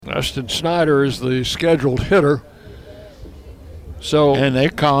Dustin Snyder is the scheduled hitter. And they're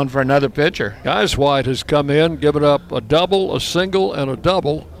calling for another pitcher. Guys White has come in, given up a double, a single, and a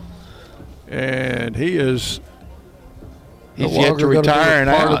double. And he's yet to retire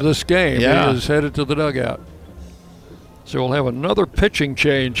and part of this game. Yeah. He is headed to the dugout. So we'll have another pitching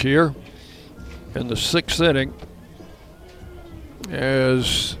change here in the 6th inning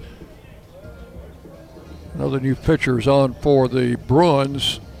as another new pitcher is on for the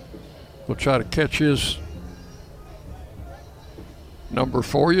Bruins. We'll try to catch his number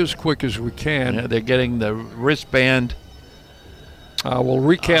for you as quick as we can. Yeah, they're getting the wristband. We'll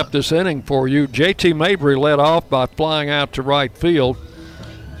recap this inning for you. J.T. Mabry led off by flying out to right field.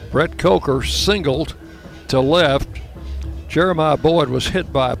 Brett Coker singled to left. Jeremiah Boyd was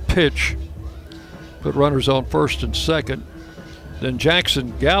hit by a pitch, put runners on first and second. Then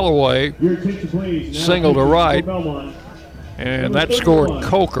Jackson Galloway singled to right, and that scored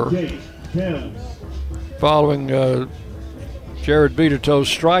Coker. Following Jared Vitito's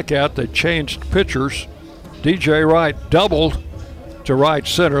strikeout, they changed pitchers. DJ Wright doubled to right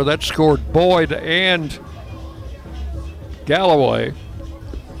center. That scored Boyd and Galloway.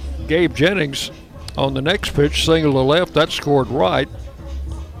 Gabe Jennings on the next pitch singled to left. That scored Wright.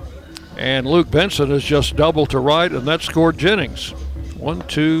 And Luke Benson has just doubled to right, and that scored Jennings. 1,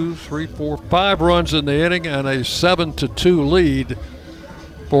 2, 3, 4, 5 runs in the inning and a 7-2 lead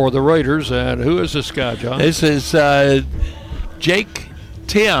for the Raiders. And who is this guy, John? This is Jake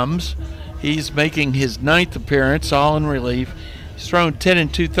Timms. He's making his 9th appearance, all in relief. He's thrown 10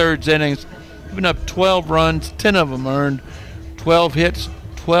 2/3 innings, given up 12 runs, 10 of them earned, 12 hits,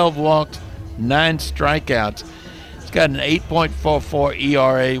 12 walked, 9 strikeouts. He's got an 8.44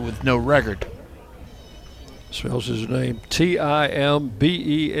 ERA with no record. Spells his name Timbes.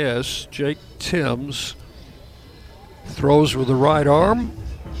 Jake Timms throws with the right arm.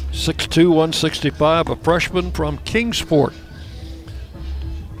 6'2", 165, a freshman from Kingsport,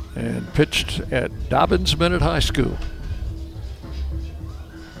 and pitched at Dobbins Bennett High School.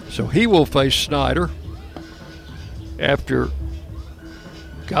 So he will face Snyder after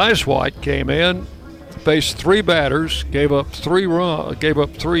Guys White came in, faced 3 batters, gave up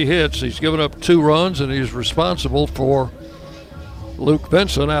 3 hits. He's given up 2 runs, and he's responsible for Luke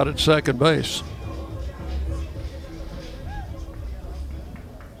Benson out at second base.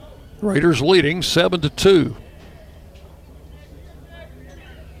 Raiders leading 7-2.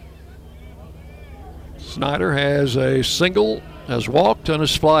 Snyder has a single, has walked, and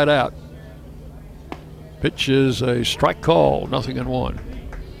has flied out. Pitch is a strike call, 0-1.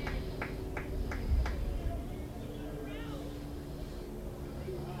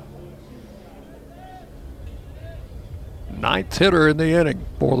 Ninth hitter in the inning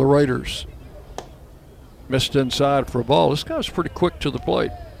for the Raiders. Missed inside for a ball. This guy's pretty quick to the plate.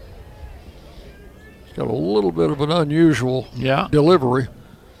 He's got a little bit of an unusual delivery.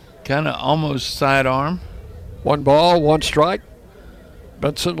 Kind of almost sidearm. 1 ball, 1 strike.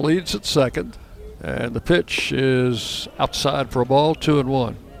 Benson leads at second, and the pitch is outside for a ball,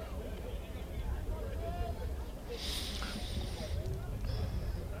 2-1.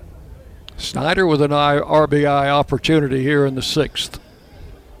 Snyder with an RBI opportunity here in the 6th.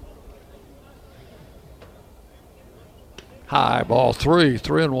 High ball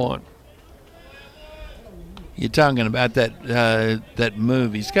 3-1. You're talking about that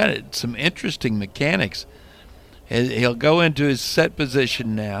move. He's got some interesting mechanics. He'll go into his set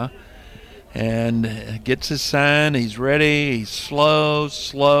position now and gets his sign. He's ready. He's slow,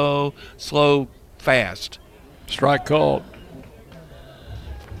 fast. Strike called.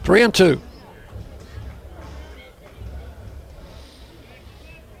 3-2.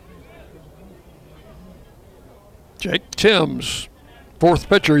 Jake Timms, 4th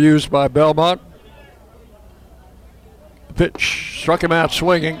pitcher used by Belmont. The pitch struck him out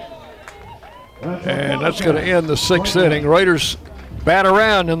swinging, and that's going to end the 6th inning. Raiders bat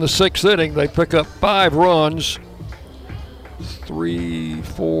around in the 6th inning. They pick up 5 runs, 3,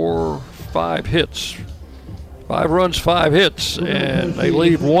 4, 5 hits. 5 runs, 5 hits, and they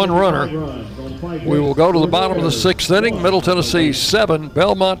leave 1 runner. We will go to the bottom of the 6th inning. Middle Tennessee 7,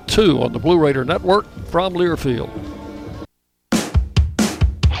 Belmont 2 on the Blue Raider Network from Learfield.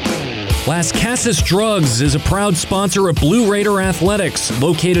 Las Casas Drugs is a proud sponsor of Blue Raider Athletics,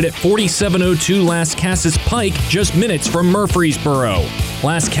 located at 4702 Las Casas Pike, just minutes from Murfreesboro.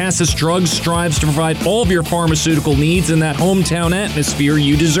 Las Casas Drugs strives to provide all of your pharmaceutical needs in that hometown atmosphere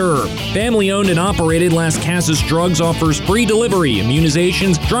you deserve. Family-owned and operated, Las Casas Drugs offers free delivery,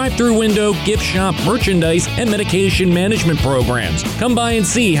 immunizations, drive-through window, gift shop, merchandise, and medication management programs. Come by and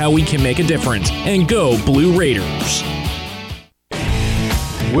see how we can make a difference. And go Blue Raiders.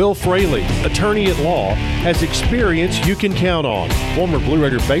 Will Fraley, attorney at law, has experience you can count on. Former Blue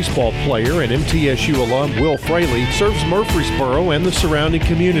Raider baseball player and MTSU alum Will Fraley serves Murfreesboro and the surrounding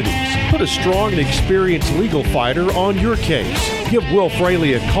communities. Put a strong and experienced legal fighter on your case. Give Will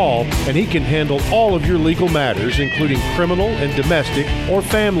Fraley a call and he can handle all of your legal matters, including criminal and domestic or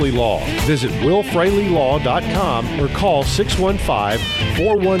family law. Visit willfraleylaw.com or call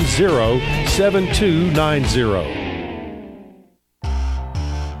 615-410-7290.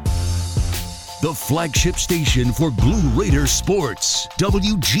 The flagship station for Blue Raider sports,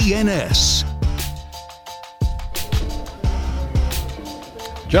 WGNS.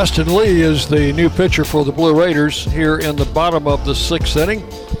 Justin Lee is the new pitcher for the Blue Raiders here in the bottom of the 6th inning.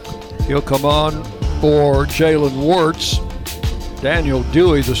 He'll come on for Jalen Wirtz. Daniel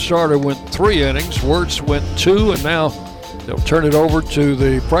Dewey, the starter, went 3 innings. Wirtz went 2, and now they'll turn it over to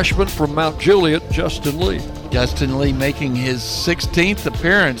the freshman from Mount Juliet, Justin Lee. Justin Lee making his 16th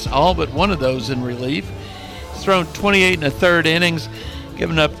appearance, all but one of those in relief. He's thrown 28 1/3 innings,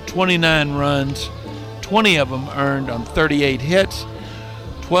 given up 29 runs, 20 of them earned on 38 hits,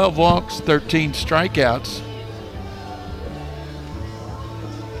 12 walks, 13 strikeouts.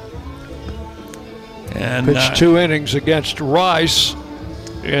 And pitched 2 innings against Rice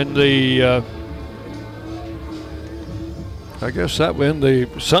in the, I guess that was in the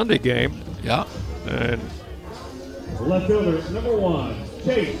Sunday game. Yeah. And left fielder, number 1,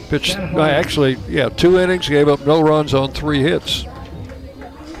 Chase. Pitched, actually, 2 innings, gave up no runs on 3 hits.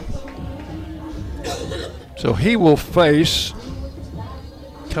 So he will face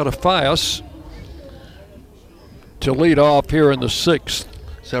Catafias to lead off here in the 6th.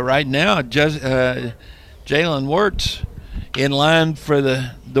 So right now, Jalen Wirtz in line for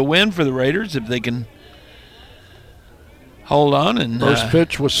the win for the Raiders if they can hold on. And first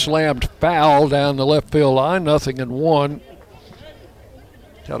pitch was slammed foul down the left field line, 0-1.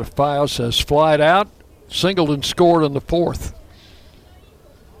 Catafias has flied out, singled and scored in the 4th.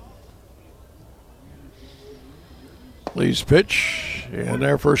 Lee's pitch, and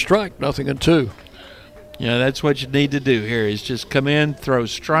there for a strike, 0-2. Yeah, that's what you need to do here is just come in, throw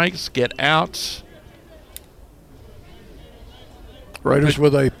strikes, get outs. Raiders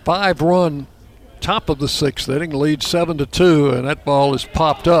with a 5-run top of the 6th inning, lead 7-2, and that ball is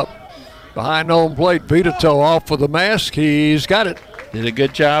popped up behind home plate. Vitato off with the mask. He's got it. Did a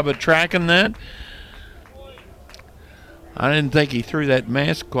good job of tracking that. I didn't think he threw that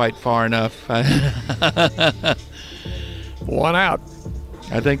mask quite far enough. 1 out.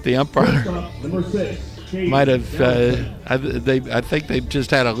 I think the umpire Number 6, might have. I think they've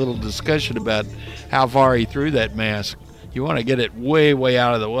just had a little discussion about how far he threw that mask. You want to get it way, way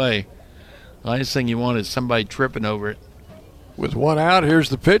out of the way. The last thing you want is somebody tripping over it. With 1 out, here's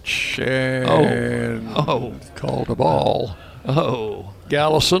the pitch, and called a ball.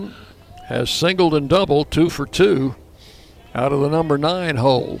 Gallison has singled and doubled, 2 for 2, out of the number 9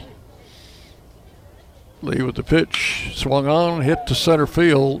 hole. Lee with the pitch, swung on, hit to center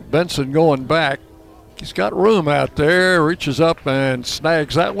field. Benson going back. He's got room out there, reaches up and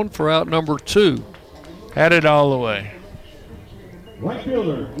snags that one for out number 2. Had it all the way. right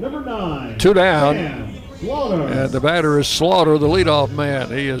fielder, number 9. 2 down. Slaughter. And the batter is Slaughter, the leadoff man.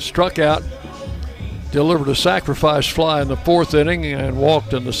 He has struck out, delivered a sacrifice fly in the 4th inning, and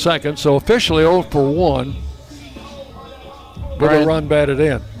walked in the 2nd. So officially 0 for 1 with a run batted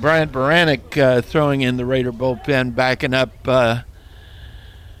in. Brian Baranek throwing in the Raider bullpen, backing up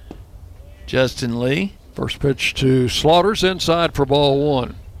Justin Lee. First pitch to Slaughter's inside for ball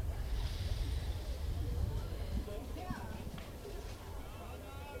 1.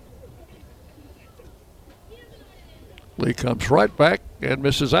 Lee comes right back and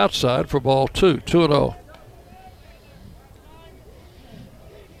misses outside for ball 2. 2-0.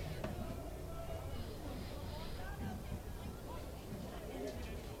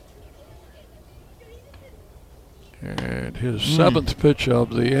 And his 7th pitch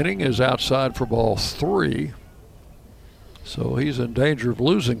of the inning is outside for ball 3. So he's in danger of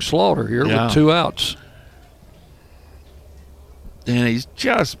losing Slaughter here with 2 outs. And he's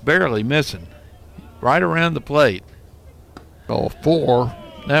just barely missing. Right around the plate. Ball 4.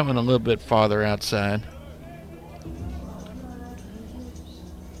 That one a little bit farther outside.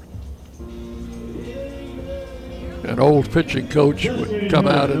 An old pitching coach would come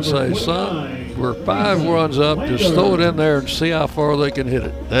out and say, son, we're 5 runs up, just throw it in there and see how far they can hit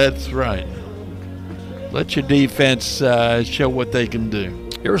it. That's right. Let your defense show what they can do.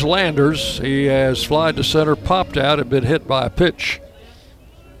 Here's Landers. He has flied to center, popped out, and been hit by a pitch.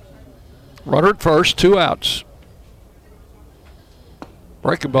 Runner at first, 2 outs.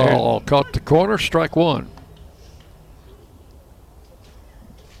 Breaking ball caught the corner, strike 1.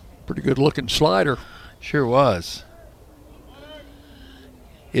 Pretty good looking slider. Sure was.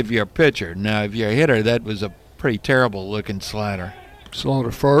 If you're a pitcher. Now, if you're a hitter, that was a pretty terrible looking slider. Slow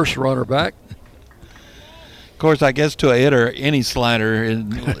to first, runner back. Of course, I guess to a hitter, any slider,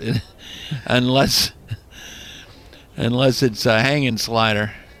 unless it's a hanging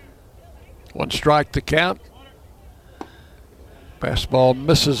slider. 1 strike to count. Fastball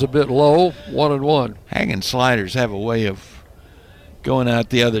misses a bit low, 1-1. Hanging sliders have a way of going out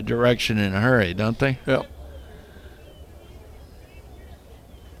the other direction in a hurry, don't they? Yep.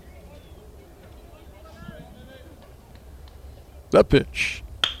 The pitch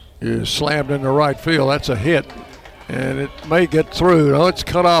is slammed into right field. That's a hit, and it may get through. No, it's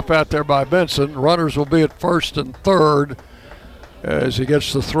cut off out there by Benson. Runners will be at first and third as he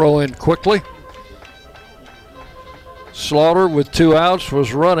gets the throw in quickly. Slaughter with 2 outs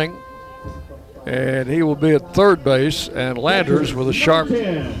was running, and he will be at third base, and Landers with a sharp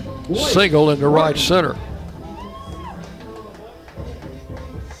single into right center.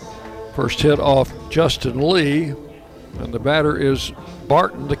 First hit off Justin Lee, and the batter is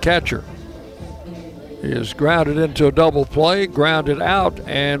Barton, the catcher. He is grounded into a double play, grounded out,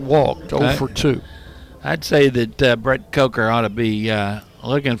 and walked 0 for 2. I'd say that Brett Coker ought to be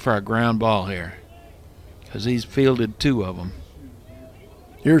looking for a ground ball here because he's fielded 2 of them.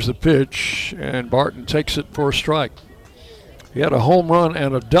 Here's the pitch, and Barton takes it for a strike. He had a home run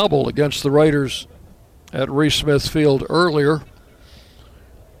and a double against the Raiders at Reese Smith Field earlier.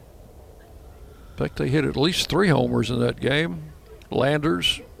 In fact, they hit at least 3 homers in that game.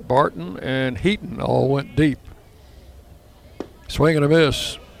 Landers, Barton, and Heaton all went deep. Swing and a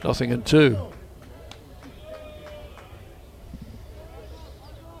miss, 0-2.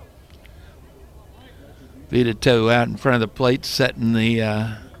 Vito out in front of the plate, setting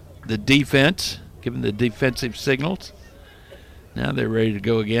the defense, giving the defensive signals. Now they're ready to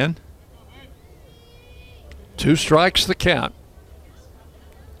go again. 2 strikes the count.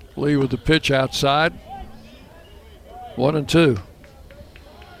 Lee with the pitch outside. 1-2.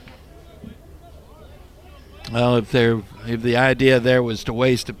 Well, if the idea there was to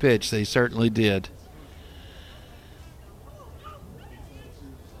waste a pitch, they certainly did.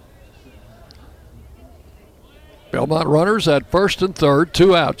 Belmont runners at first and third,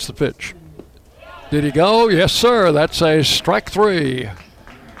 2 outs, the pitch. Did he go? Yes, sir. That's a strike 3.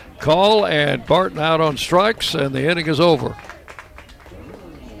 Call, and Barton out on strikes, and the inning is over.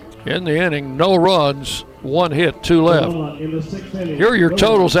 In the inning, no runs, 1 hit, 2 left. Here are your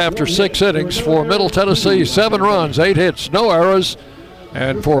totals after 6 innings. For Middle Tennessee, 7 runs, 8 hits, no errors.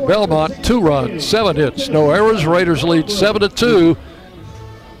 And for Belmont, 2 runs, 7 hits, no errors. Raiders lead 7-2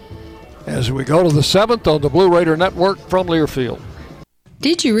 as we go to the 7th on the Blue Raider Network from Learfield.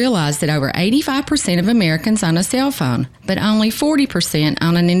 Did you realize that over 85% of Americans own a cell phone, but only 40%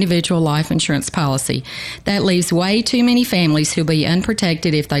 own an individual life insurance policy? That leaves way too many families who'll be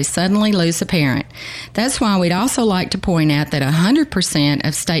unprotected if they suddenly lose a parent. That's why we'd also like to point out that 100%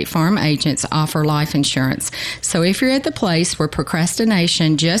 of State Farm agents offer life insurance. So if you're at the place where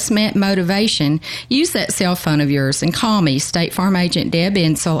procrastination just met motivation, use that cell phone of yours and call me, State Farm agent Deb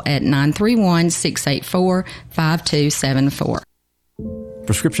Insel, at 931-684-5274.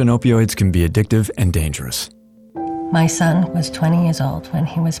 Prescription opioids can be addictive and dangerous. My son was 20 years old when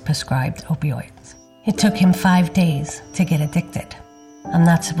he was prescribed opioids. It took him 5 days to get addicted. I'm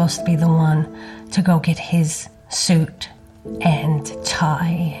not supposed to be the one to go get his suit and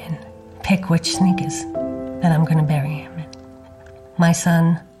tie and pick which sneakers that I'm going to bury him in. My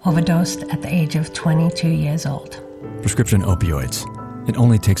son overdosed at the age of 22 years old. Prescription opioids. It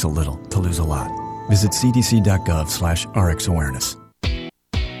only takes a little to lose a lot. Visit cdc.gov/RxAwareness.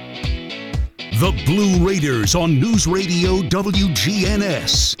 The Blue Raiders on News Radio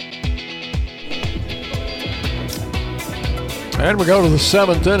WGNS. And we go to the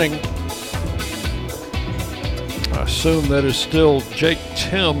 7th inning. I assume that is still Jake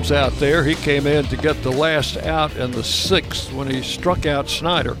Timms out there. He came in to get the last out in the 6th when he struck out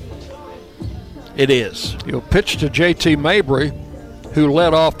Snyder. It is. He'll pitch to J.T. Mabry, who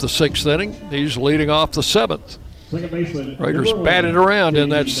led off the 6th inning. He's leading off the 7th. Raiders batted around in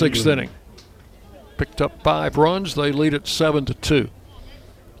that 6th inning. Picked up 5 runs. They lead at 7-2.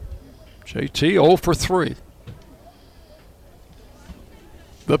 JT 0 for 3.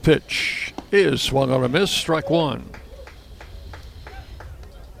 The pitch is swung on a miss, strike 1.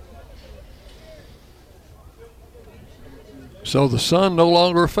 So the sun no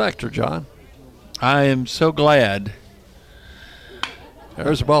longer a factor, John. I am so glad.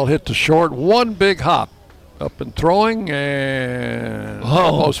 There's a ball hit to short. One big hop. Up and throwing, and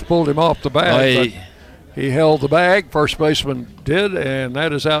almost pulled him off the bat. He held the bag, first baseman did, and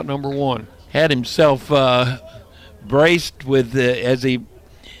that is out number 1. Had himself braced with as he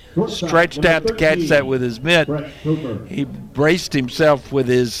stretched out to catch that with his mitt. He braced himself with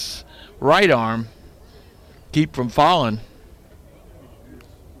his right arm, keep from falling.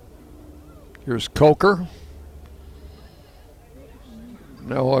 Here's Coker.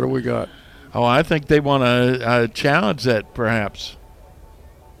 Now what do we got? Oh, I think they want to challenge that, perhaps.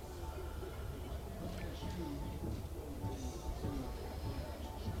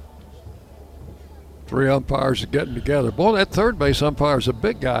 Three umpires are getting together. Boy, that third base umpire is a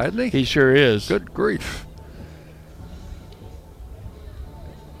big guy, isn't he? He sure is. Good grief.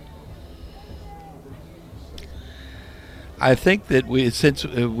 I think that since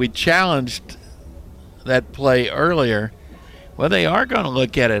we challenged that play earlier, well, they are going to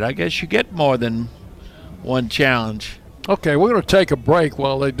look at it. I guess you get more than one challenge. Okay, we're going to take a break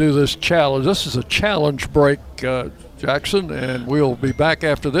while they do this challenge. This is a challenge break, Jackson, and we'll be back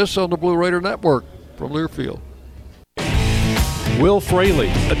after this on the Blue Raider Network from Learfield. Will Fraley,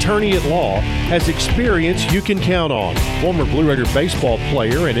 attorney at law, has experience you can count on. Former Blue Raider baseball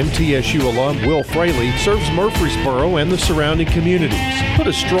player and MTSU alum Will Fraley serves Murfreesboro and the surrounding communities. Put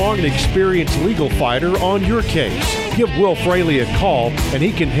a strong and experienced legal fighter on your case. Give Will Fraley a call and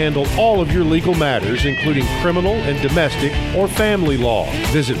he can handle all of your legal matters, including criminal and domestic or family law.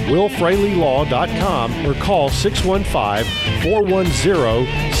 Visit willfraleylaw.com or call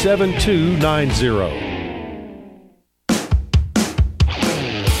 615-410-7290.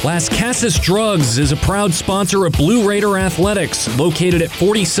 Las Casas Drugs is a proud sponsor of Blue Raider Athletics, located at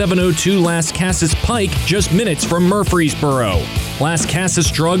 4702 Las Casas Pike, just minutes from Murfreesboro. Las Casas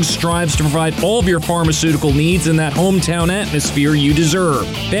Drugs strives to provide all of your pharmaceutical needs in that hometown atmosphere you deserve.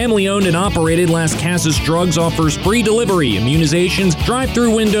 Family-owned and operated, Las Casas Drugs offers free delivery, immunizations,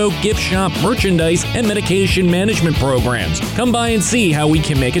 drive-through window, gift shop, merchandise, and medication management programs. Come by and see how we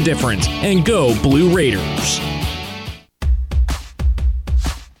can make a difference. And go Blue Raiders.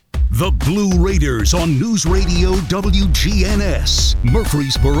 The Blue Raiders on News Radio WGNS,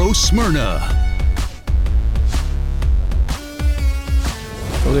 Murfreesboro, Smyrna.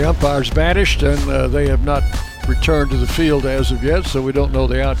 Well, the umpires vanished, and they have not returned to the field as of yet, so we don't know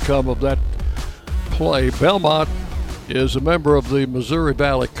the outcome of that play. Belmont is a member of the Missouri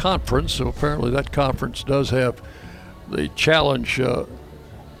Valley Conference, so apparently that conference does have the challenge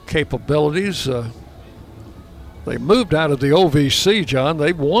capabilities. They moved out of the OVC, John.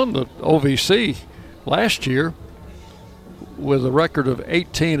 They won the OVC last year with a record of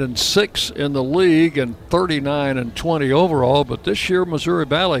 18-6 in the league and 39-20 overall. But this year, Missouri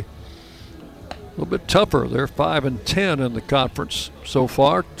Valley, a little bit tougher. They're 5-10 in the conference so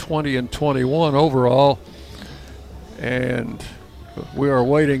far, 20-21 overall. And we are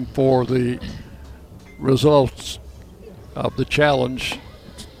waiting for the results of the challenge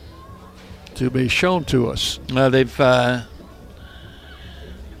to be shown to us. They've, I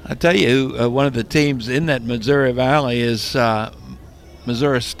tell you, one of the teams in that Missouri Valley is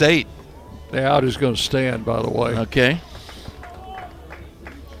Missouri State. The out is going to stand, by the way. Okay.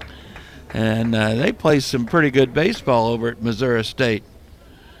 And they play some pretty good baseball over at Missouri State.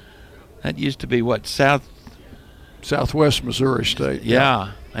 That used to be what, Southwest Missouri State.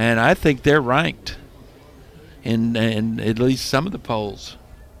 Yeah, and I think they're ranked in at least some of the polls.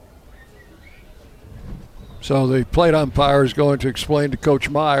 So the plate umpire is going to explain to Coach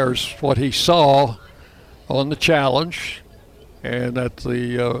Myers what he saw on the challenge and that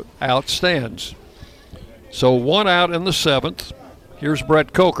the out stands. So one out in the seventh. Here's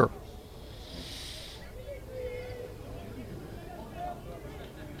Brett Coker.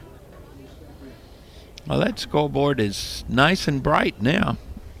 Well, that scoreboard is nice and bright now.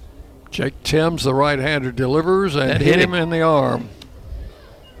 Jake Timms, the right-hander, delivers and hit him in the arm.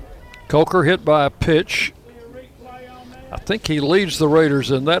 Coker hit by a pitch. I think he leads the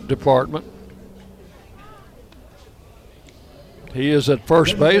Raiders in that department. He is at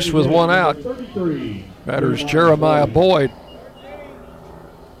first base with one out. Batters Jeremiah Boyd.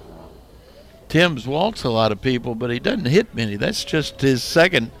 Timms walks a lot of people, but he doesn't hit many. That's just his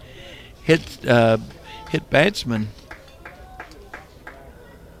second hit batsman.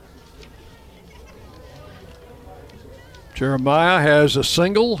 Jeremiah has a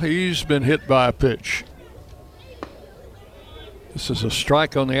single. He's been hit by a pitch. This is a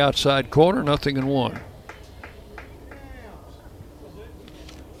strike on the outside corner, 0-1.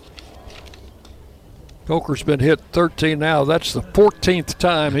 Coker's been hit 13 now. That's the 14th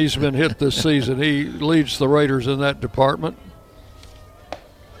time he's been hit this season. He leads the Raiders in that department.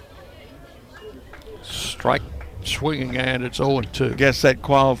 Strike swinging, and it's 0-2. I guess that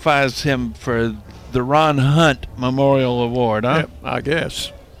qualifies him for the Ron Hunt Memorial Award, huh? Yep, I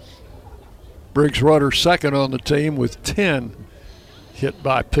guess. Briggs Rudder second on the team with 10 hit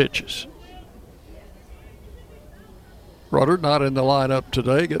by pitches. Rudder not in the lineup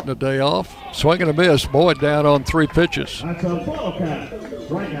today, getting a day off. Swing and a miss. Boyd down on 3 pitches. That's a ball count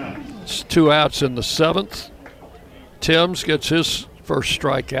right now. It's 2 outs in the 7th. Timms gets his first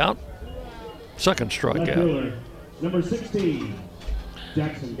strikeout. Second Left strikeout. fielder, number 16,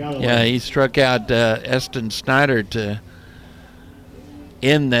 Jackson Galloway. Yeah, he struck out Eston Snyder to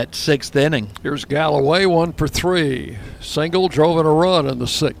end that 6th inning. Here's Galloway, 1 for 3. Single, drove in a run in the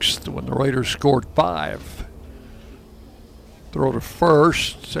 6th when the Raiders scored 5. Throw to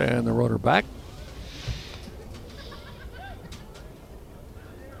first, and the runner back.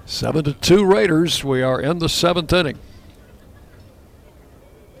 7-2 Raiders. We are in the 7th inning.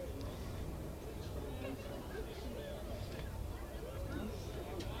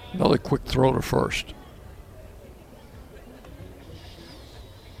 Another quick throw to first.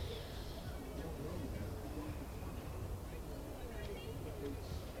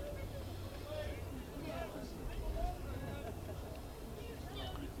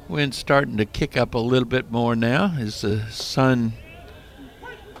 Wind's starting to kick up a little bit more now as the sun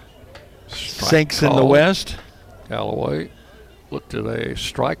sinks in the west. Galloway looked at a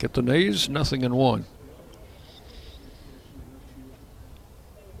strike at the knees, nothing in 1.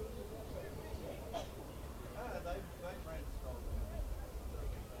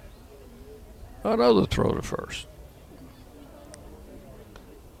 Another throw to first.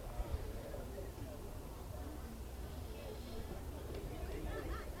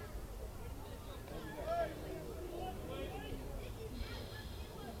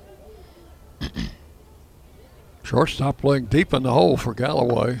 Shortstop playing deep in the hole for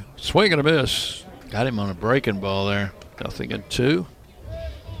Galloway. Swing and a miss. Got him on a breaking ball there. Nothing in 2.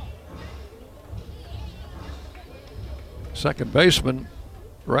 Second baseman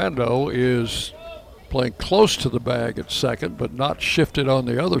Rando is playing close to the bag at second, but not shifted on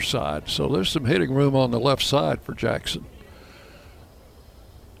the other side. So there's some hitting room on the left side for Jackson.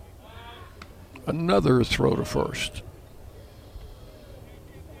 Another throw to first.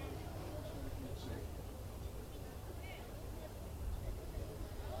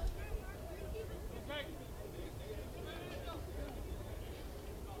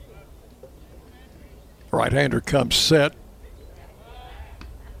 Right-hander comes set.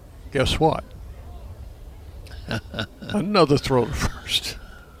 Guess what? Another throw to first.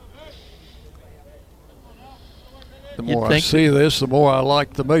 The more I see this, the more I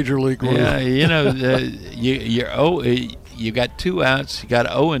like the major league rule. Yeah, you know, you got 2 outs, you got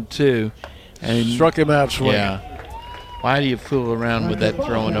 0-2, and struck him out swinging. Yeah. Why do you fool around with that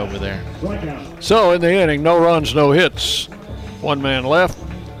throwing over there? So in the inning, no runs, no hits. 1 man left.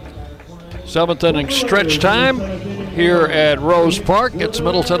 7th inning stretch time here at Rose Park. It's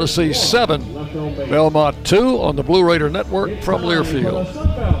Middle Tennessee 7, Belmont 2 on the Blue Raider Network from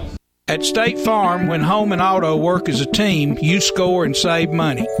Learfield. At State Farm, when home and auto work as a team, you score and save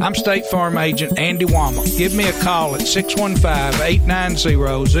money. I'm State Farm agent Andy Wama. Give me a call at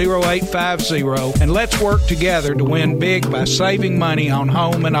 615-890-0850 and let's work together to win big by saving money on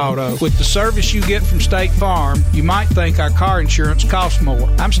home and auto. With the service you get from State Farm, you might think our car insurance costs more.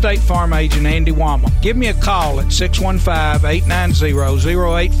 I'm State Farm agent Andy Wama. Give me a call at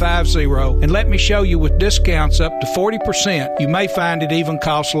 615-890-0850 and let me show you with discounts up to 40%. You may find it even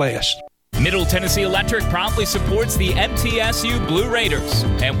costs less. Middle Tennessee Electric proudly supports the MTSU Blue Raiders,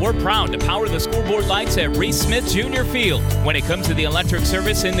 and we're proud to power the scoreboard lights at Reese Smith Jr. Field. When it comes to the electric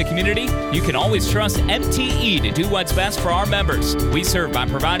service in the community, you can always trust MTE to do what's best for our members. We serve by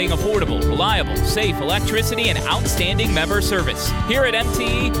providing affordable, reliable, safe electricity and outstanding member service. Here at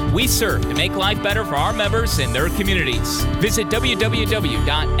MTE, we serve to make life better for our members and their communities. Visit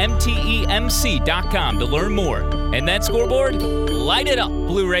www.mtemc.com to learn more. And that scoreboard, light it up,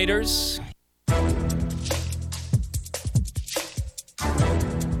 Blue Raiders.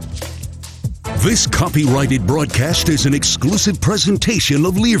 This copyrighted broadcast is an exclusive presentation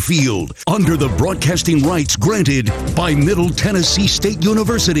of Learfield under the broadcasting rights granted by Middle Tennessee State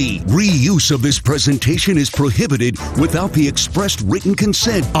University. Reuse of this presentation is prohibited without the expressed written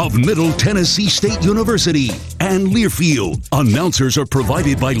consent of Middle Tennessee State University and Learfield. Announcers are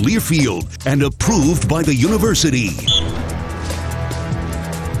provided by Learfield and approved by the university.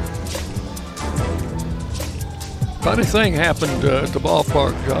 Funny thing happened at the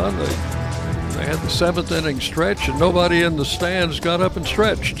ballpark, John. They had the 7th inning stretch, and nobody in the stands got up and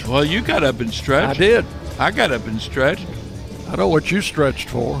stretched. Well, you got up and stretched. I did. I got up and stretched. I know what you stretched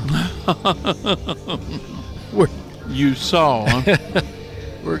for. You saw, huh?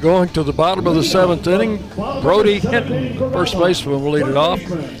 We're going to the bottom of the 7th inning. Brody Hinton, the first baseman, will lead it off.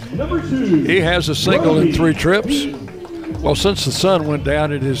 He has a single in 3 trips. Well, since the sun went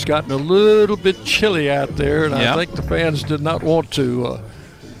down, it has gotten a little bit chilly out there, and I think the fans did not want to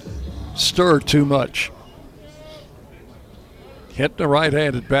stir too much. Hinton, a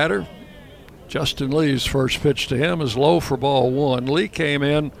right-handed batter. Justin Lee's first pitch to him is low for ball 1. Lee came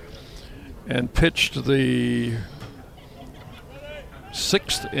in and pitched the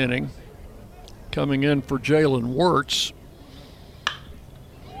 6th inning, coming in for Jalen Wirtz.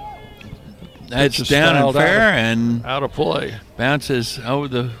 That's down and fair and out of play. Bounces over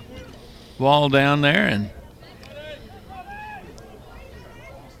the wall down there, and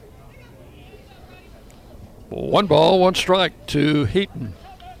one ball, one strike to Heaton.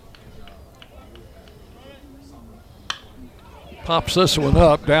 Pops this one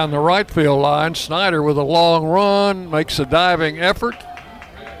up down the right field line. Snyder with a long run, makes a diving effort.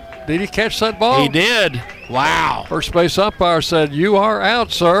 Did he catch that ball? He did. Wow. First base umpire said, "You are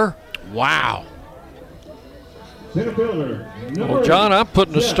out, sir." Wow. Well, John, I'm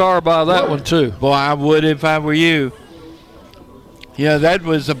putting a star by that one, too. Boy, I would if I were you. Yeah, that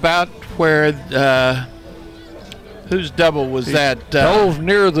was about where whose double was that? Dove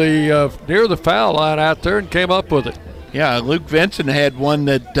near the foul line out there and came up with it. Yeah, Luke Vincent had one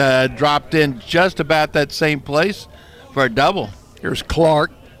that dropped in just about that same place for a double. Here's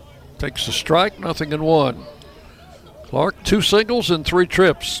Clark. Takes the strike, 0-1. Clark, 2 singles and 3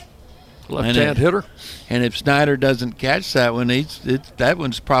 trips. Left-hand hitter. And if Snyder doesn't catch that one, that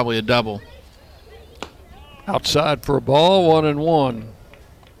one's probably a double. Outside for a ball, 1-1.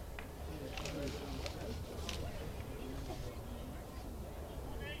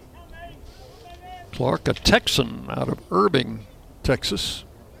 Clark, a Texan out of Irving, Texas.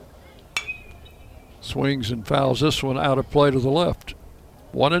 Swings and fouls this one out of play to the left.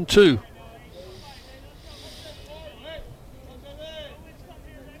 1-2.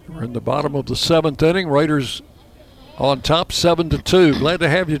 We're in the bottom of the 7th inning. Raiders on top, 7-2. Glad to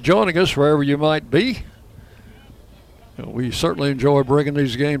have you joining us wherever you might be. We certainly enjoy bringing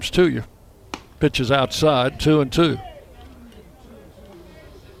these games to you. Pitches outside, 2-2.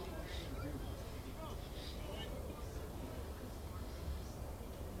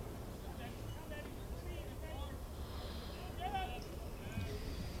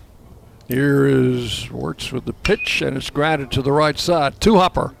 Here is Wirtz with the pitch, and it's grounded to the right side.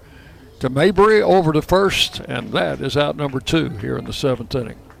 2-hopper to Mabry over to first, and that is out number 2 here in the 7th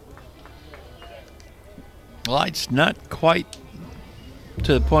inning. Lights not quite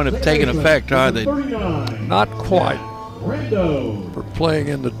to the point of taking effect, are they? Not quite. We're playing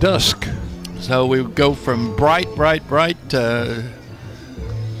in the dusk. So we go from bright to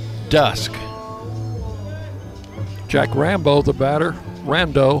dusk. Jack Rambo, the batter.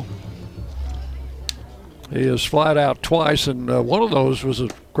 Rando. He is flat out twice, and one of those was a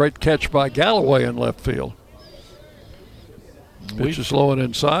great catch by Galloway in left field. Pitch is low and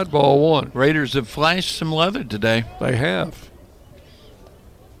inside, ball 1. Raiders have flashed some leather today. They have.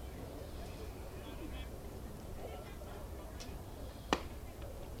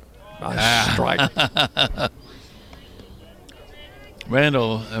 Nice strike.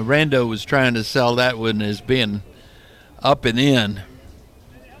 Rando was trying to sell that one as being up and in.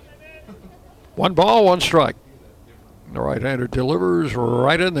 1 ball, 1 strike. The right-hander delivers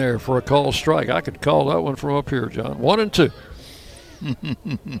right in there for a call strike. I could call that one from up here, John. 1-2.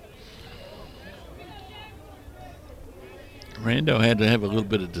 Rando had to have a little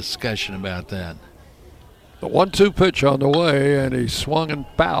bit of discussion about that. The 1-2 pitch on the way, and he swung and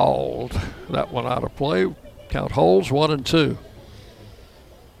fouled that one out of play. Count holds, 1-2.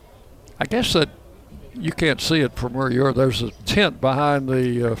 I guess that you can't see it from where you are. There's a tent behind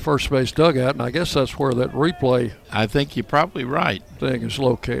the first base dugout, and I guess that's where that replay. I think you're probably right. Thing is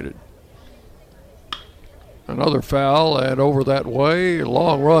located. Another foul, and over that way.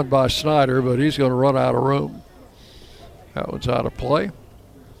 Long run by Snyder, but he's going to run out of room. That one's out of play.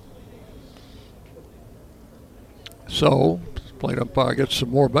 So, plate umpire gets some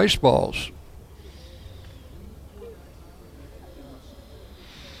more baseballs.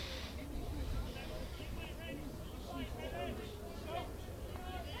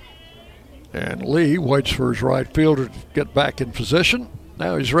 And Lee waits for his right fielder to get back in position.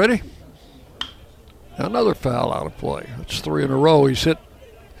 Now he's ready. Another foul out of play. That's 3 in a row. He's hit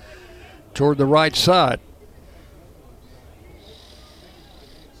toward the right side.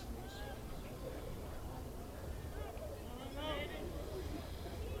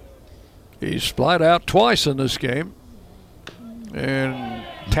 He's flied out twice in this game and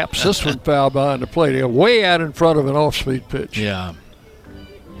taps this one foul behind the plate. Way out in front of an off-speed pitch. Yeah.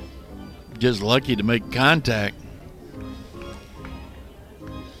 just lucky to make contact.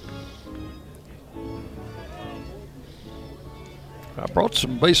 I brought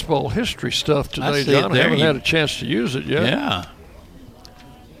some baseball history stuff today, see it John. I there. haven't had a chance to use it yet. Yeah.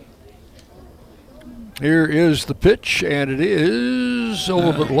 Here is the pitch, and it is a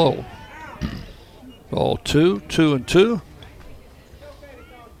little bit low. Ball 2-2-2.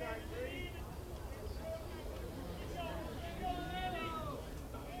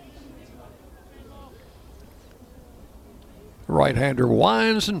 Right-hander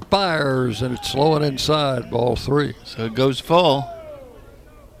winds and fires, and it's low and inside. Ball 3. So it goes full.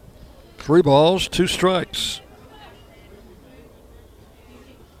 3 balls, 2 strikes.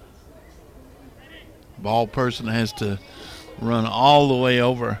 Ball person has to run all the way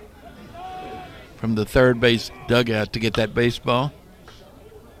over from the third base dugout to get that baseball.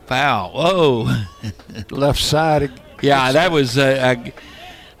 Foul. Whoa. Left side. Yeah, that was a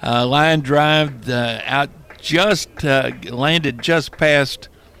line drive out, just landed just past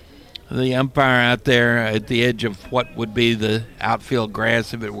the umpire out there at the edge of what would be the outfield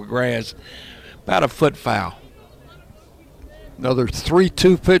grass if it were grass. About a foot foul. Another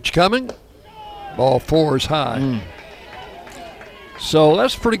 3-2 pitch coming. Ball 4 is high. So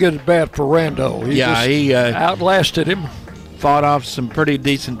that's pretty good at bat for Rando. He outlasted him. Fought off some pretty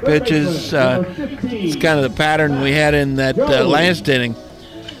decent pitches. It's kind of the pattern we had in that last inning.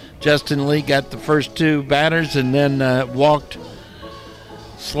 Justin Lee got the first 2 batters and then walked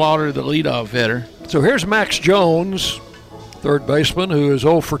Slaughter, the leadoff hitter. So here's Max Jones, third baseman, who is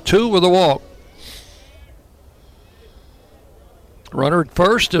 0 for 2 with a walk. Runner at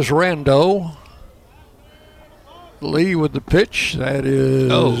first is Rando. Lee with the pitch. That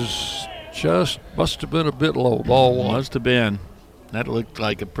is just must have been a bit low. Ball 1. Must have been. That looked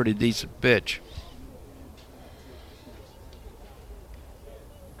like a pretty decent pitch.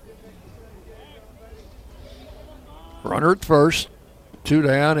 Runner at first. 2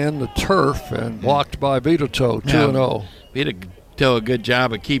 down in the turf and blocked by Vitoto. 2-0. Vitoto a good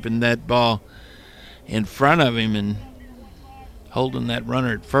job of keeping that ball in front of him and holding that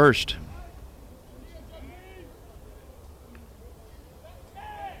runner at first.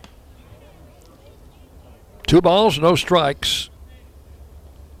 Two balls, no strikes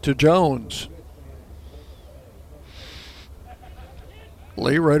to Jones.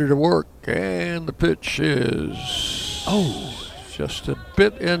 Lee ready to work, and the pitch is just a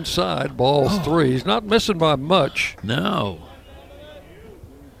bit inside. Ball 3. He's not missing by much. No.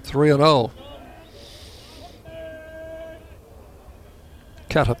 3-0.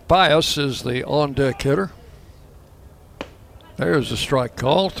 Catafias is the on-deck hitter. There's a strike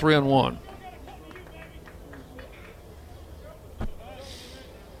call. 3-1.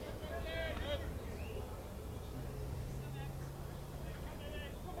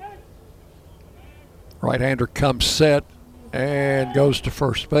 Right-hander comes set and goes to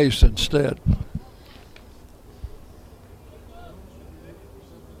first base instead.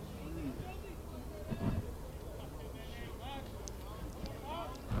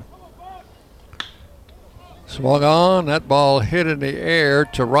 Swung on. That ball hit in the air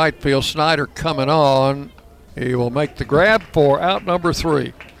to right field. Snyder coming on. He will make the grab for out number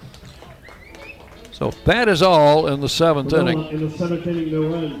 3. So that is all in the 7th inning. For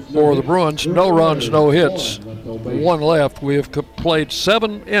the Bruins, no runs, no hits. 1 left. We have played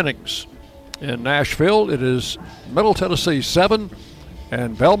 7 innings. In Nashville, it is Middle Tennessee 7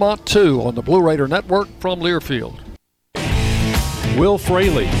 and Belmont 2 on the Blue Raider Network from Learfield. Will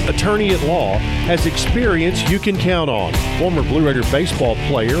Fraley, attorney at law, has experience you can count on. Former Blue Raider baseball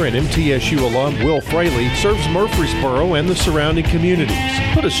player and MTSU alum Will Fraley serves Murfreesboro and the surrounding communities.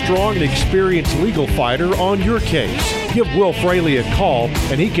 Put a strong and experienced legal fighter on your case. Give Will Fraley a call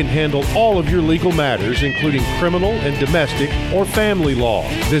and he can handle all of your legal matters, including criminal and domestic or family law.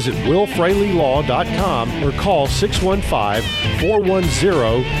 Visit willfraleylaw.com or call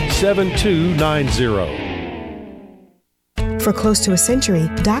 615-410-7290. For close to a century,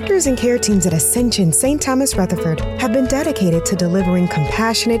 doctors and care teams at Ascension St. Thomas Rutherford have been dedicated to delivering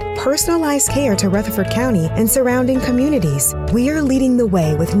compassionate, personalized care to Rutherford County and surrounding communities. We are leading the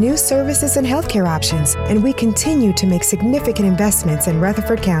way with new services and healthcare options, and we continue to make significant investments in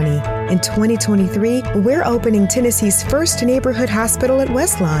Rutherford County. In 2023, we're opening Tennessee's first neighborhood hospital at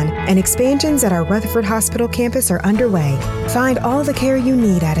West Lawn, and expansions at our Rutherford Hospital campus are underway. Find all the care you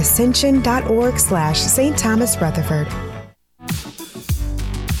need at ascension.org/St. Thomas Rutherford.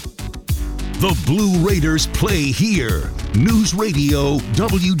 The Blue Raiders play here. News Radio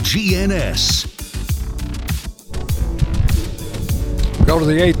WGNS. Go to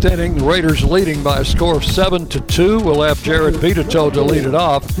the 8th inning. The Raiders leading by a score of 7-2. We'll have Jared Vitito to lead it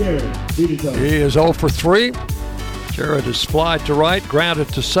off. He is 0 for 3. Jared is flied to right, grounded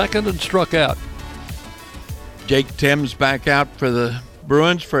to second, and struck out. Jake Timms back out for the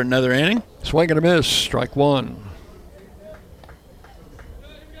Bruins for another inning. Swing and a miss, strike one.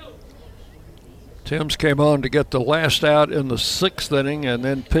 Timms came on to get the last out in the 6th inning and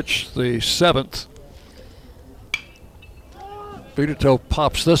then pitched the 7th. Vitito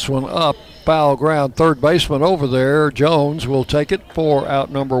pops this one up, foul ground, third baseman over there. Jones will take it for out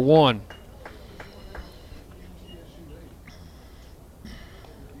number 1.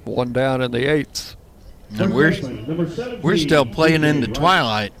 One down in the 8th. And we're still playing in the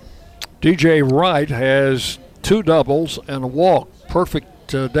twilight. DJ Wright has 2 doubles and a walk. Perfect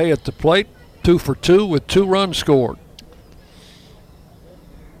day at the plate. 2 for 2 with 2 runs scored.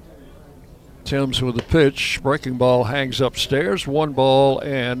 Timms with the pitch. Breaking ball hangs upstairs. 1 ball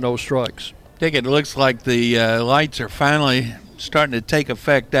and no strikes. I think it looks like the lights are finally starting to take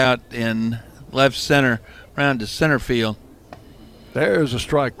effect out in left center, around to center field. There's a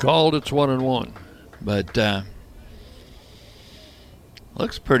strike called. It's 1-1. But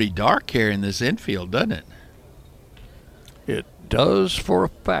looks pretty dark here in this infield, doesn't it? It does for a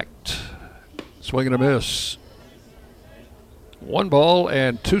fact. Swing and a miss. 1 ball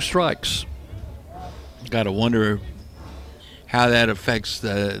and 2 strikes. Got to wonder how that affects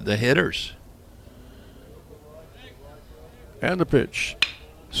the hitters. And the pitch.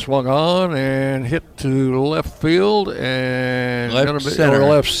 Swung on and hit to left field and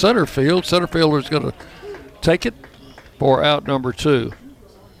left center field. Center fielder's going to take it for out number 2.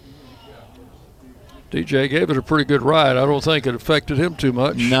 DJ gave it a pretty good ride. I don't think it affected him too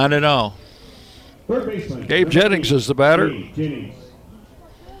much. Not at all. Gabe Jennings is the batter.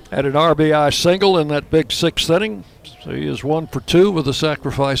 Had an RBI single in that big 6th inning. So he is 1 for 2 with a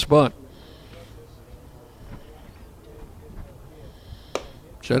sacrifice bunt.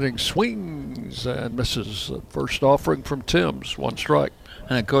 Jennings swings and misses the first offering from Timms. 1 strike.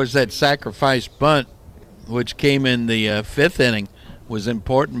 And, of course, that sacrifice bunt, which came in the 5th inning, was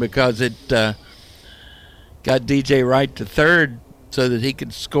important because it got DJ Wright to third so that he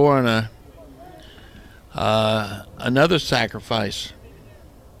could score on another sacrifice.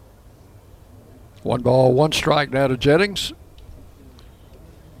 1 ball, 1 strike now to Jennings.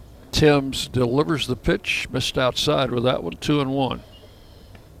 Timms delivers the pitch. Missed outside with that one. 2-1.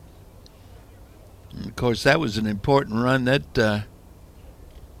 And of course, that was an important run. That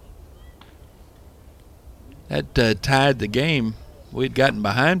tied the game. We'd gotten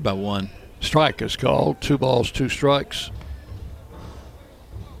behind by 1. Strike is called. 2 balls, 2 strikes.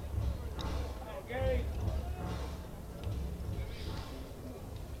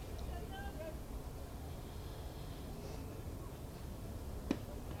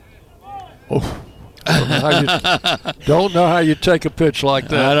 Oh, don't know how you take a pitch like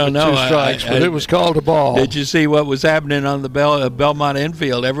that. I don't know. 2 strikes, but it was called a ball. Did you see what was happening on the Belmont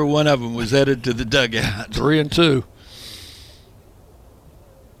infield? Every one of them was headed to the dugout. 3-2.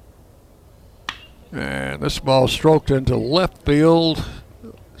 And this ball stroked into left field.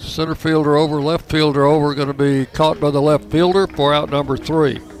 Center fielder over, left fielder over. Going to be caught by the left fielder for out number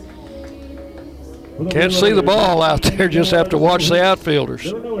 3. Can't see the ball out there. Just have to watch the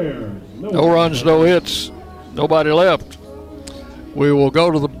outfielders. No runs, no hits, nobody left. We will go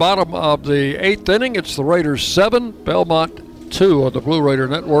to the bottom of the 8th inning. It's the Raiders 7, Belmont 2 on the Blue Raider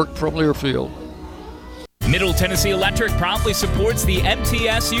Network from Learfield. Middle Tennessee Electric proudly supports the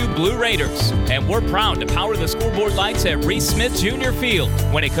MTSU Blue Raiders, and we're proud to power the scoreboard lights at Reese Smith Jr. Field.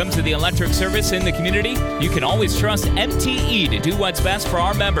 When it comes to the electric service in the community, you can always trust MTE to do what's best for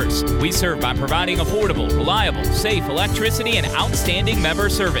our members. We serve by providing affordable, reliable, safe electricity and outstanding member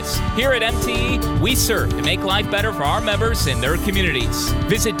service. Here at MTE, we serve to make life better for our members and their communities.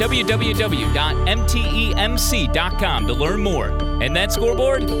 Visit www.mtemc.com to learn more. And that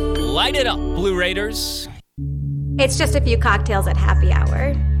scoreboard, light it up, Blue Raiders. It's just a few cocktails at happy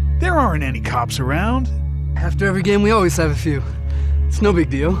hour. There aren't any cops around. After every game, we always have a few. It's no big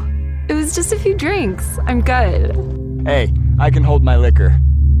deal. It was just a few drinks. I'm good. Hey, I can hold my liquor.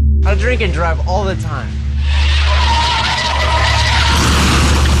 I drink and drive all the time.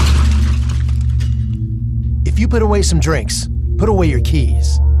 If you put away some drinks, put away your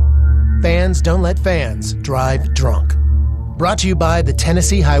keys. Fans don't let fans drive drunk. Brought to you by the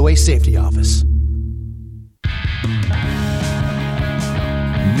Tennessee Highway Safety Office.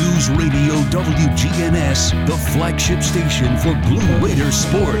 News Radio WGNS, the flagship station for Blue Raider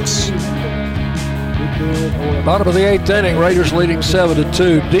sports. Bottom of the 8th inning, Raiders leading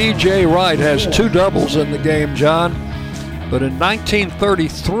 7-2. DJ Wright has 2 doubles in the game, John. But in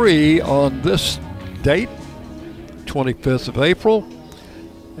 1933, on this date, 25th of April,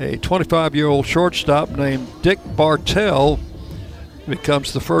 a 25-year-old shortstop named Dick Bartell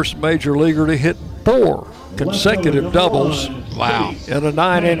becomes the first major leaguer to hit 4 consecutive doubles. Wow. In a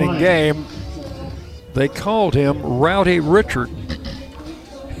 9-inning game. They called him Rowdy Richard.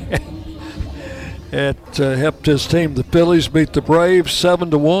 It helped his team, the Phillies, beat the Braves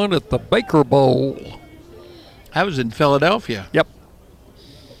 7-1 at the Baker Bowl. I was in Philadelphia. Yep.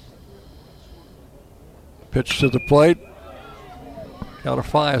 Pitch to the plate.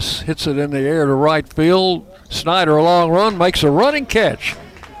 Califias hits it in the air to right field. Snyder, a long run, makes a running catch.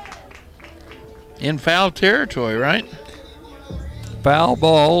 In foul territory, right? Foul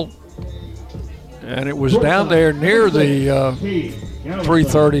ball. And it was down there near the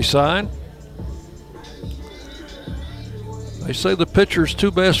 330 sign. They say the pitcher's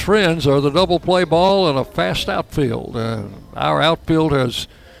two best friends are the double play ball and a fast outfield. Our outfield has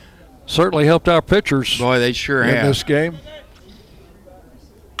certainly helped our pitchers. Boy, they sure in have. This game.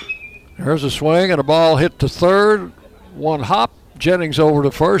 There's a swing and a ball hit to third. One hop. Jennings over to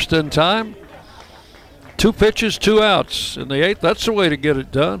first in time. 2 pitches, 2 outs in the 8th. That's the way to get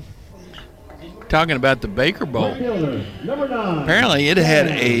it done. Talking about the Baker Bowl. Apparently, it had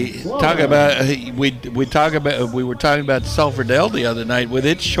a we were talking about Sulphur-Dell the other night with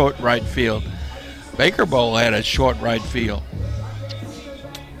its short right field. Baker Bowl had a short right field.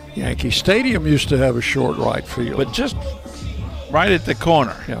 Yankee Stadium used to have a short right field, but just right at the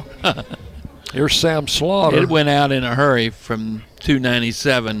corner. Yeah. Here's Sam Slaughter. It went out in a hurry from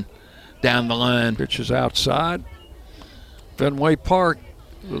 297 down the line. Pitches outside. Fenway Park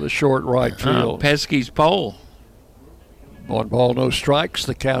with a short right field. Pesky's pole. 1 ball, no strikes.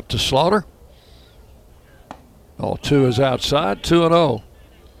 The count to Slaughter. 2 is outside. 2-0.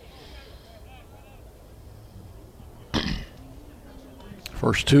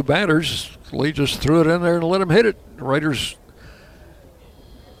 First 2 batters. Lee just threw it in there and let him hit it. The Raiders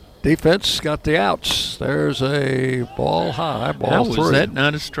defense got the outs. There's a ball high. Ball How 3. was that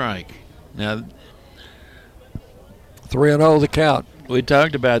not a strike? Now 3-0 the count. We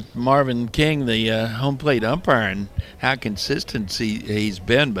talked about Marvin King, the home plate umpire, and how consistent he's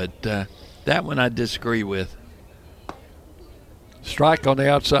been, but that one I disagree with. Strike on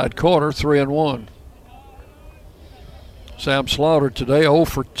the outside corner, 3-1. Sam Slaughter today 0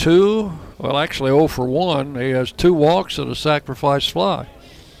 for 2. Well, actually 0 for 1. He has 2 walks and a sacrifice fly.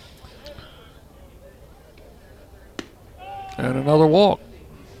 And another walk.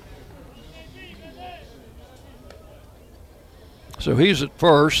 So he's at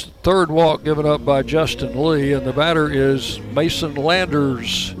first. 3rd walk given up by Justin Lee, and the batter is Mason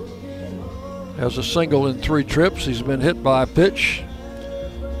Landers. Has a single in 3 trips. He's been hit by a pitch.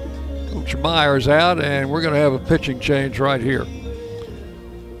 Coach Myers out, and we're going to have a pitching change right here.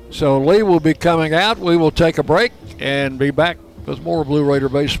 So Lee will be coming out. We will take a break and be back with more Blue Raider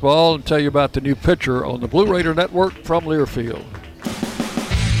baseball and tell you about the new pitcher on the Blue Raider Network from Learfield.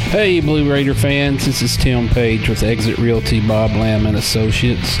 Hey Blue Raider fans, this is Tim Page with Exit Realty Bob Lamb and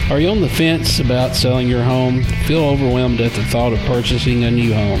Associates. Are you on the fence about selling your home? Feel overwhelmed at the thought of purchasing a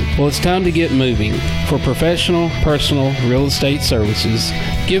new home? Well, it's time to get moving. For professional, personal real estate services,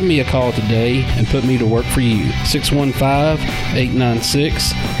 give me a call today and put me to work for you.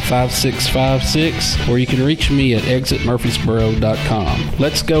 615-896-5656, or you can reach me at exitmurfreesboro.com.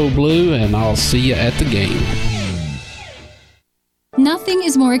 Let's go Blue, and I'll see you at the game. Nothing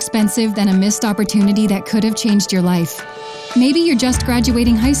is more expensive than a missed opportunity that could have changed your life. Maybe you're just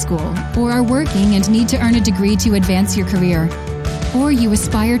graduating high school, or are working and need to earn a degree to advance your career. Or you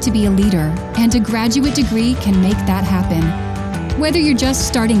aspire to be a leader, and a graduate degree can make that happen. Whether you're just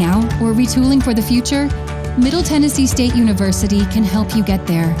starting out or retooling for the future, Middle Tennessee State University can help you get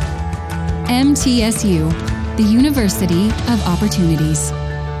there. MTSU, the University of Opportunities.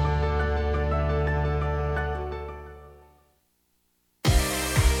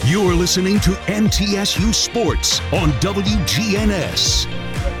 You're listening to MTSU Sports on WGNS.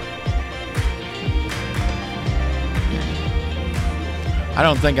 I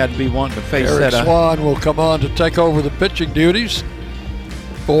don't think I'd be wanting to face Eric that. Swan will come on to take over the pitching duties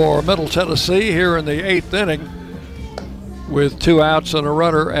for Middle Tennessee here in the 8th inning with 2 outs and a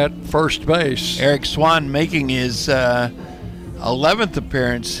runner at first base. Eric Swan making his 11th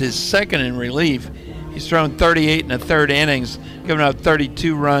appearance, his 2nd in relief. He's thrown 38 1/3 innings, given up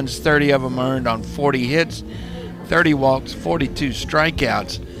 32 runs, 30 of them earned on 40 hits, 30 walks, 42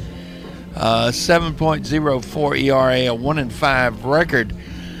 strikeouts, 7.04 ERA, a 1-5 record.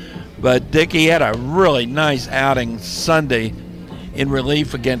 But Dickey had a really nice outing Sunday in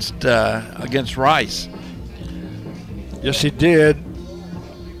relief against Rice. Yes, he did.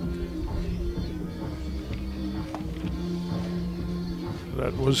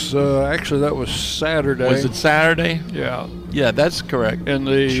 That was that was Saturday. Was it Saturday? Yeah. Yeah, that's correct. In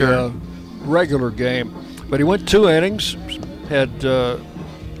the regular game. But he went 2 innings, had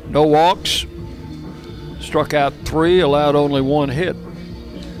no walks, struck out 3, allowed only 1 hit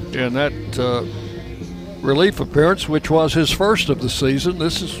in that relief appearance, which was his first of the season.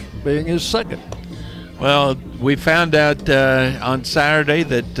 This is being his second. Well, we found out on Saturday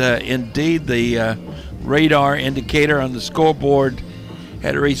that indeed the radar indicator on the scoreboard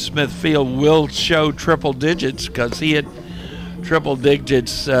at Reese Smith Field will show triple digits, because he hit triple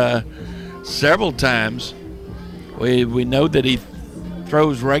digits severile times. We know that he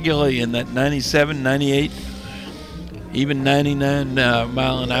throws regularly in that 97, 98, even 99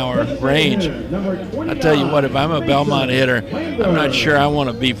 mile an hour range. I tell you what, if I'm a Belmont hitter, I'm not sure I want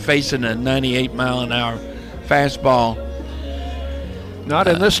to be facing a 98 mile an hour fastball. Not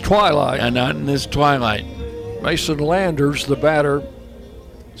in this twilight. Not in this twilight. Mason Landers, the batter,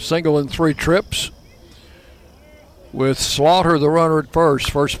 single in 3 trips. With Slaughter, the runner at first.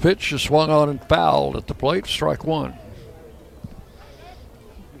 First pitch is swung on and fouled at the plate, strike 1.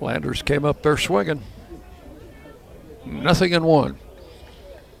 Landers came up there swinging. 0-1.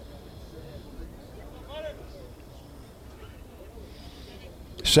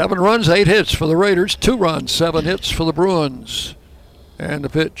 Seven runs, 8 hits for the Raiders. 2 runs, 7 hits for the Bruins. And the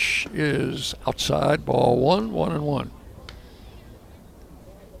pitch is outside, ball 1, 1-1.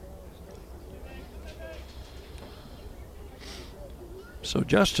 So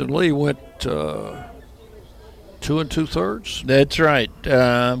Justin Lee went 2 2/3. That's right.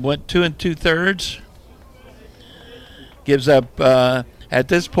 Went 2 2/3. Gives up, at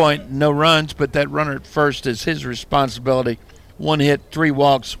this point, no runs, but that runner at first is his responsibility. 1 hit, 3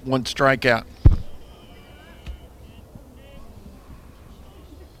 walks, 1 strikeout.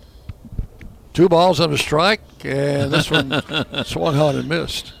 Two balls and a strike, and this one swung on and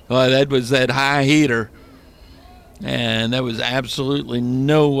missed. Well, that was that high heater, and there was absolutely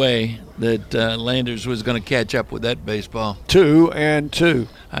no way that Landers was going to catch up with that baseball. 2-2.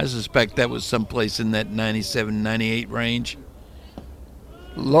 I suspect that was someplace in that 97, 98 range.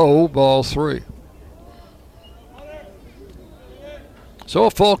 Low, ball 3. So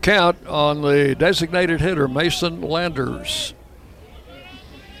a full count on the designated hitter, Mason Landers.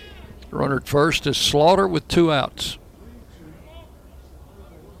 Runner at first is Slaughter with 2 outs.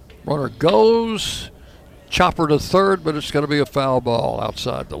 Runner goes, chopper to third, but it's going to be a foul ball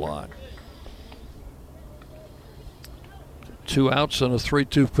outside the line. 2 outs and a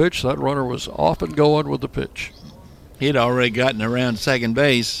 3-2 pitch. That runner was off and going with the pitch. He'd already gotten around second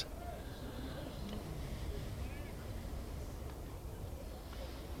base.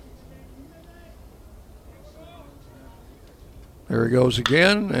 There he goes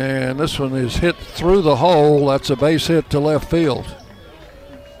again, and this one is hit through the hole. That's a base hit to left field.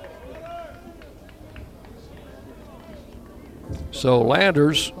 So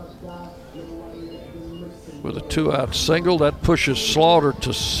Landers with a 2-out single. That pushes Slaughter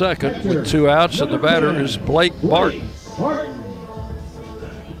to second with 2 outs, and the batter is Blake Barton.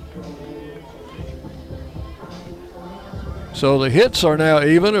 So the hits are now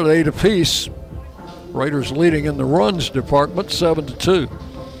even at 8 apiece. Raiders leading in the runs department, 7-2.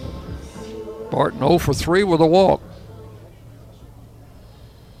 Barton 0 for 3 with a walk.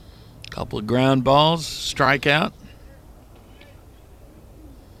 Couple of ground balls, strikeout.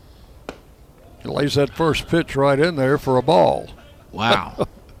 He lays that first pitch right in there for a ball. Wow.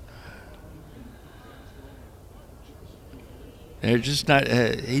 They're just not.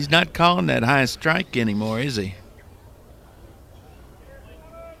 He's not calling that high strike anymore, is he?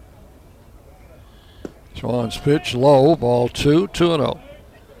 Swan's pitch low, ball 2, 2-0.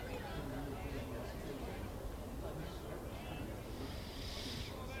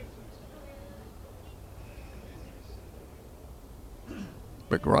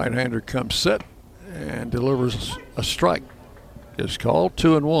 Big right-hander comes set and delivers a strike. Is called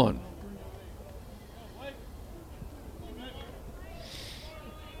 2-1.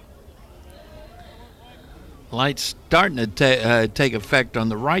 Light's starting to take effect on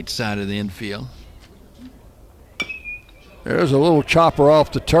the right side of the infield. There's a little chopper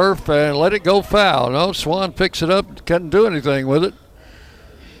off the turf and let it go foul. No, Swan picks it up, couldn't do anything with it.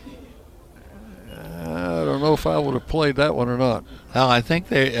 I don't know if I would have played that one or not. Well, I think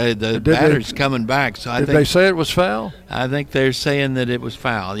the batter's coming back. So did they say it was foul? I think they're saying that it was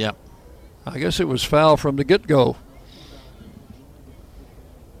foul, yep. I guess it was foul from the get-go.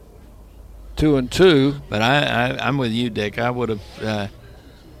 2-2. But I'm with you, Dick. I would have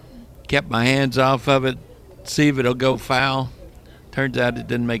kept my hands off of it, see if it'll go foul. Turns out it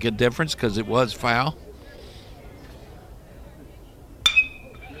didn't make a difference because it was foul.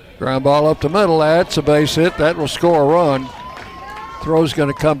 Ground ball up the middle. That's a base hit. That will score a run. Throw's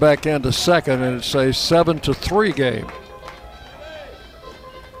going to come back into second, and it's a 7-3 game.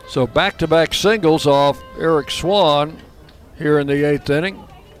 So back-to-back singles off Eric Swan here in the 8th inning.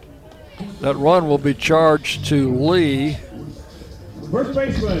 That run will be charged to Lee. First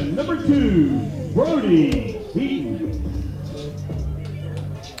baseman, number 2, Brody Heaton.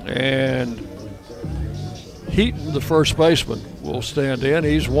 And Heaton, the first baseman, will stand in.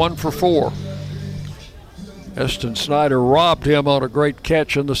 He's 1 for 4. Eston Snyder robbed him on a great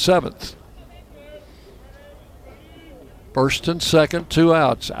catch in the 7th. First and second, 2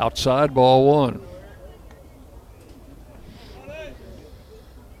 outs. Outside, ball 1.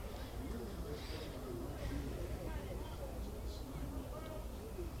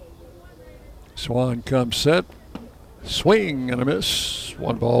 Swan comes set. Swing and a miss.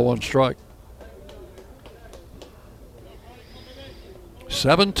 1 ball, 1 strike.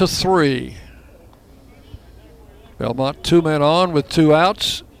 7-3. Belmont 2 men on with 2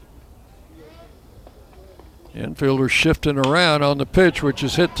 outs. Infielder shifting around on the pitch, which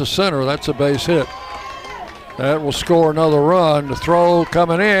is hit to center. That's a base hit. That will score another run. The throw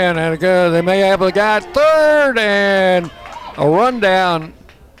coming in, and they may have a guy at third, and a rundown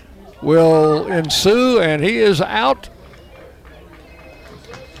will ensue, and he is out.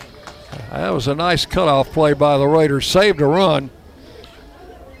 That was a nice cutoff play by the Raiders. Saved a run.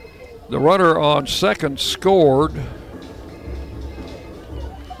 The runner on second scored,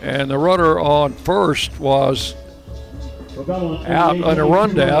 and the runner on first was out on a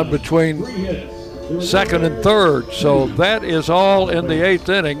rundown between second and third. So that is all in the 8th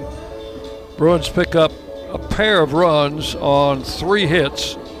inning. Bruins pick up a pair of runs on 3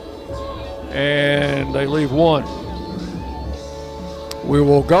 hits, and they leave 1. We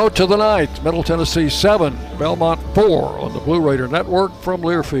will go to the 9th. Middle Tennessee 7, Belmont 4 on the Blue Raider Network from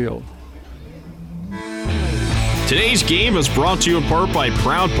Learfield. Today's game is brought to you in part by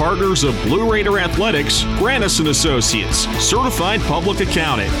proud partners of Blue Raider Athletics, Grannis & Associates, certified public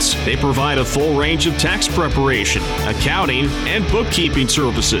accountants. They provide a full range of tax preparation, accounting, and bookkeeping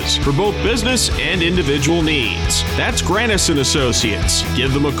services for both business and individual needs. That's Grannis & Associates.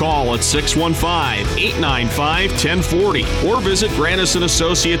 Give them a call at 615-895-1040 or visit Grannis &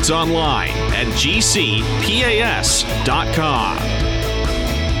 Associates online at gcpas.com.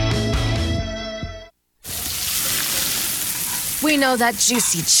 We know that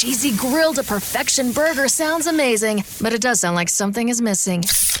juicy, cheesy, grilled to perfection burger sounds amazing, but it does sound like something is missing.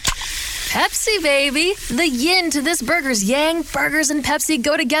 Pepsi, baby! The yin to this burger's yang. Burgers and Pepsi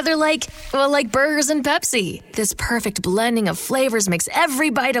go together like burgers and Pepsi. This perfect blending of flavors makes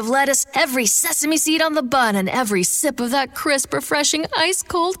every bite of lettuce, every sesame seed on the bun, and every sip of that crisp, refreshing,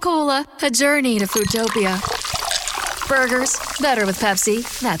 ice-cold cola a journey to Foodtopia. Burgers, better with Pepsi.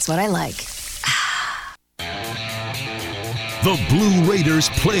 That's what I like. The Blue Raiders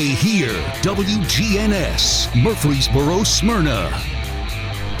play here. WGNS, Murfreesboro, Smyrna.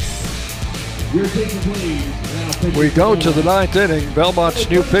 We go to the 9th inning. Belmont's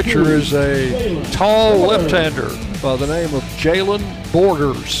new pitcher is a tall left-hander by the name of Jalen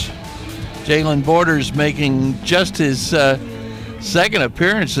Borders. Jalen Borders making just his second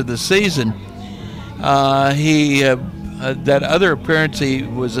appearance of the season. That other appearance, he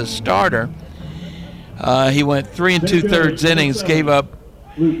was a starter. He went 3 2/3 innings, gave up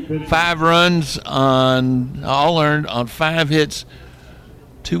 5 runs on all earned on 5 hits,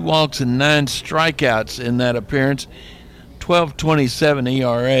 2 walks, and 9 strikeouts in that appearance. 12.27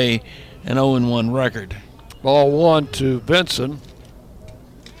 ERA and 0-1 record. Ball 1 to Benson.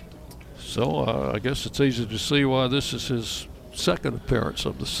 So I guess it's easy to see why this is his second appearance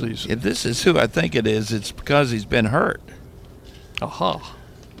of the season. If this is who I think it is, it's because he's been hurt. Aha.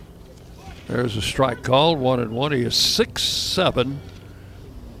 There's a strike called, 1-1. He is 6'7",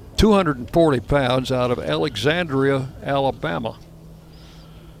 240 pounds, out of Alexandria, Alabama.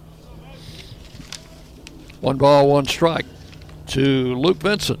 1 ball, 1 strike to Luke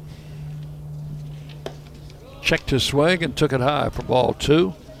Vincent. Checked his swing and took it high for ball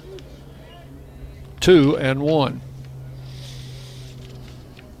 2. 2-1.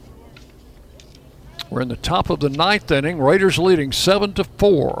 We're in the top of the 9th inning. Raiders leading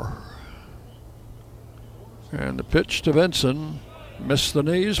 7-4. And the pitch to Vinson, missed the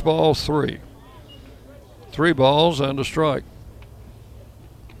knees, ball 3. 3 balls and a strike.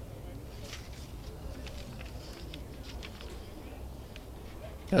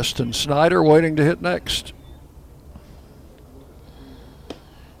 Eston Snyder waiting to hit next.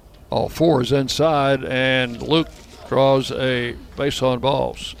 All four is inside, and Luke draws a base on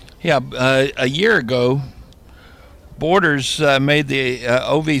balls. Yeah, a year ago, Borders made the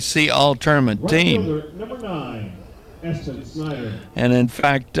OVC All-Tournament team. Number 9, Eston Snyder. And in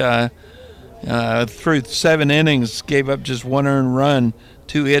fact, through 7 innings, gave up just 1 earned run,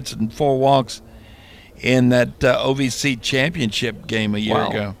 2 hits, and 4 walks in that OVC championship game a year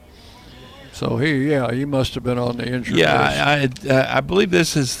ago. So he must have been on the injury list. I believe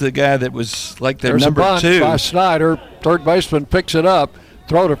this is the guy that was like their There's number a bunt 2. by Snyder. Third baseman picks it up.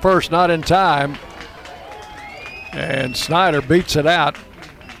 Throw to first, not in time. And Snyder beats it out.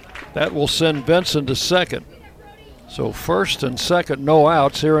 That will send Benson to second. So first and second, no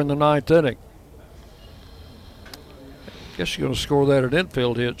outs here in the 9th inning. Guess you're going to score that at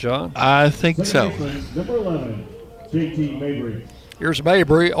infield hit, John. I think so. Number 11, JT Mabry. Here's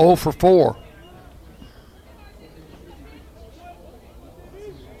Mabry, 0 for 4.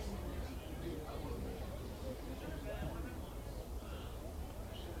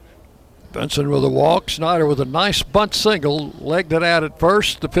 Benson with a walk. Snyder with a nice bunt single. Legged it out at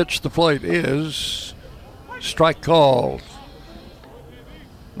first. The pitch to the plate is strike called.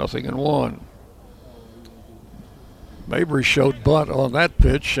 0-1. Mabry showed bunt on that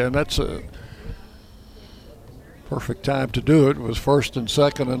pitch, and that's a perfect time to do it. It was first and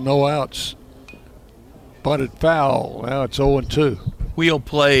second and no outs. Bunted foul. Now it's 0-2. Wheel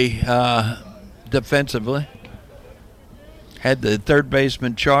play defensively. Had the third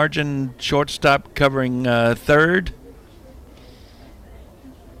baseman charging, shortstop covering third.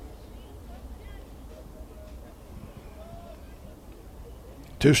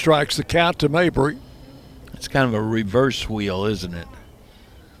 Two strikes the count to Mabry. It's kind of a reverse wheel, isn't it?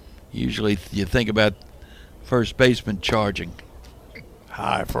 Usually you think about first baseman charging.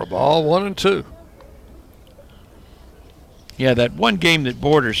 High for a ball, 1-2. Yeah, that one game that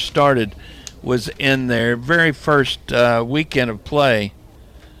Borders started was in their very first weekend of play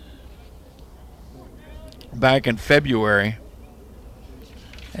back in February.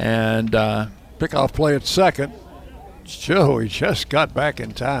 And pickoff play at second. Joey just got back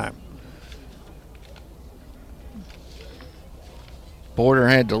in time. Border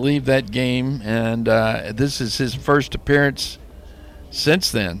had to leave that game, and this is his first appearance since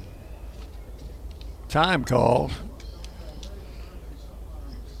then. Time called.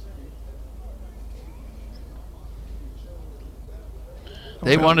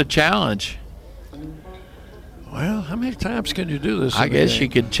 They want a challenge. Well, how many times can you do this? I guess you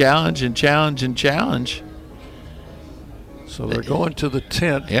could challenge and challenge and challenge. So they're going to the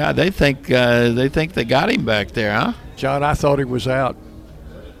 10th. Yeah, they think they got him back there, huh? John, I thought he was out,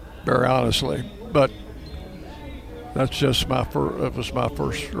 very honestly, but that's just that was my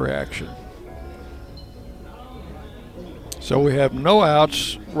first reaction. So we have no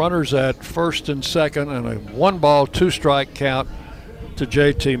outs, runners at first and second, and a 1-ball, 2-strike count to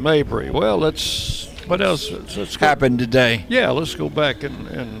JT Mabry. Well, what else? Let's happened today? Yeah, let's go back in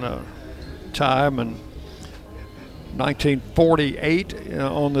time. And 1948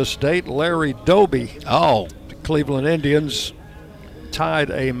 on this date, Larry Doby. Oh. The Cleveland Indians tied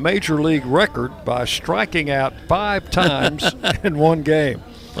a major league record by striking out 5 times in one game.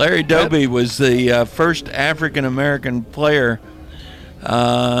 Larry Doby was the first African-American player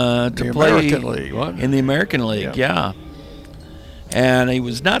to play in the American League, yeah. And he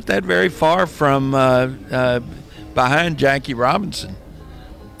was not that very far from behind Jackie Robinson.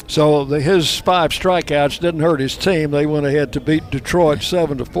 So his 5 strikeouts didn't hurt his team. They went ahead to beat Detroit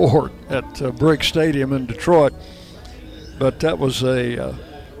 7-4 at Briggs Stadium in Detroit. But that was a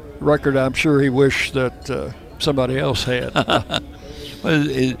record I'm sure he wished that somebody else had.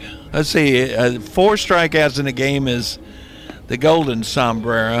 Let's see, 4 strikeouts in a game is the golden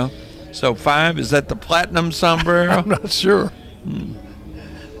sombrero. So 5, is that the platinum sombrero? I'm not sure.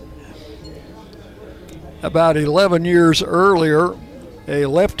 About 11 years earlier, a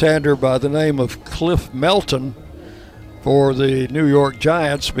left-hander by the name of Cliff Melton for the New York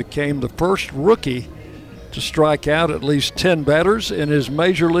Giants became the first rookie to strike out at least 10 batters in his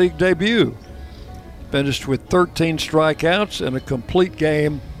major league debut. Finished with 13 strikeouts in a complete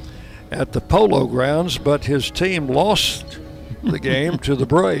game at the Polo Grounds, but his team lost the game to the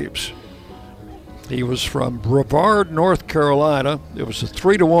Braves. He was from Brevard, North Carolina. It was a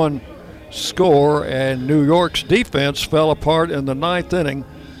 3-1 score, and New York's defense fell apart in the 9th inning.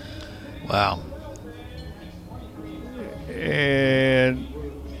 Wow. And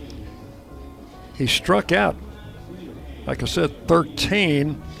he struck out, like I said,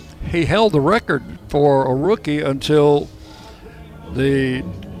 13. He held the record for a rookie until the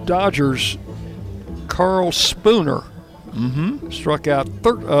Dodgers' Carl Spooner Struck out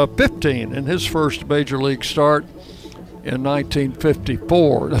 15 in his first major league start in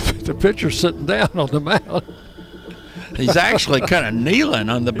 1954. The pitcher's sitting down on the mound. He's actually kind of kneeling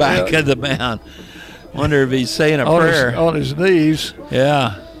on the back of the mound. Wonder if he's saying a prayer. On his knees.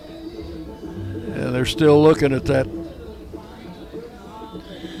 Yeah. And they're still looking at that.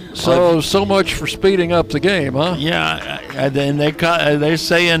 So much for speeding up the game, huh? Yeah, and then they're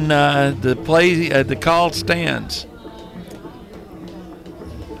saying the call stands.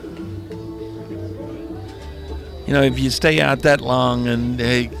 You know, if you stay out that long and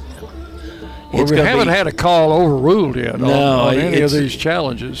we haven't had a call overruled yet on any of these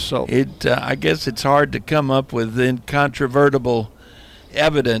challenges. So I guess it's hard to come up with incontrovertible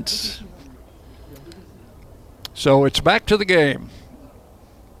evidence. So it's back to the game.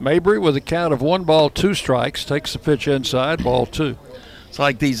 Mabry with a count of 1 ball, 2 strikes, takes the pitch inside, ball 2. It's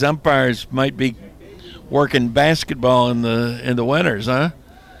like these umpires might be working basketball in the winters, huh?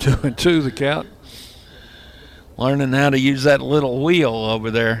 2-2 the count. Learning how to use that little wheel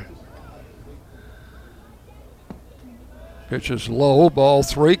over there. Pitch is low, ball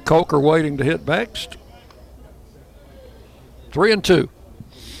 3. Coker waiting to hit next. 3-2.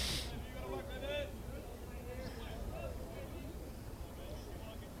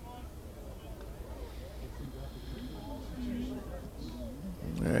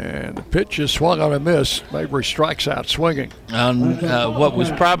 And the pitch is swung on a miss. Mabry strikes out swinging. On what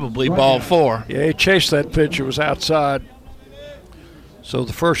was probably ball 4. Yeah, he chased that pitch. It was outside. So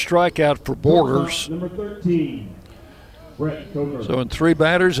the first strikeout for Borders. Number 13, Brett Coker. So in 3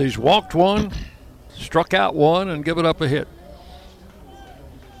 batters, he's walked 1, struck out 1, and given up a hit.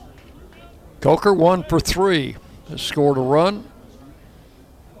 Coker 1 for 3. Has scored a run.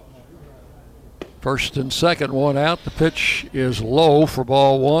 First and second, 1 out. The pitch is low for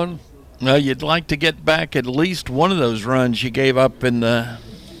ball 1. Well, you'd like to get back at least one of those runs you gave up in the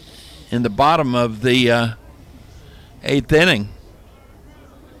bottom of the 8th inning.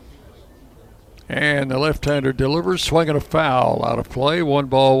 And the left-hander delivers, swinging a foul out of play. 1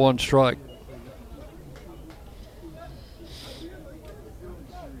 ball, 1 strike.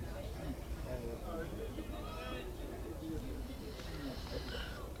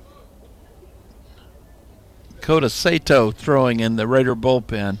 Kota Sato throwing in the Raider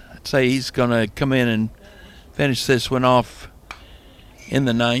bullpen. I'd say he's going to come in and finish this one off in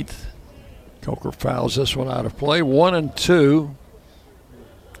the 9th. Coker fouls this one out of play. 1-2.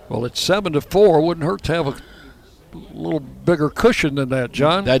 Well, it's 7-4. Wouldn't hurt to have a little bigger cushion than that,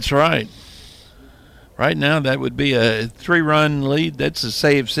 John. That's right. Right now, that would be a 3-run lead. That's a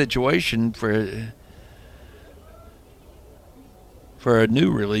save situation for a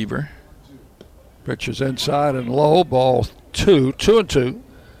new reliever. Pitch is inside and low. Ball 2. 2-2.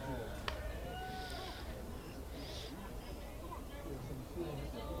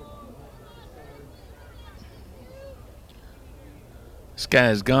 This guy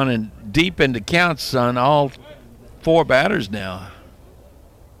has gone in deep into counts on all 4 batters now.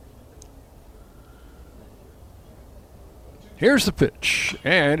 Here's the pitch,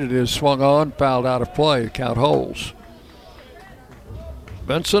 and it is swung on, fouled out of play. Count holds.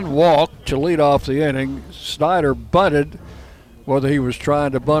 Benson walked to lead off the inning. Snyder bunted. Whether he was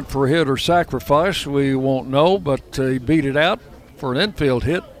trying to bunt for a hit or sacrifice, we won't know, but he beat it out for an infield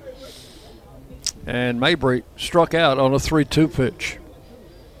hit. And Mabry struck out on a 3-2 pitch.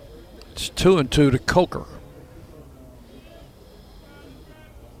 It's 2-2 to Coker.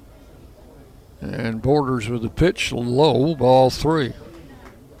 And Borders with the pitch, low, ball 3.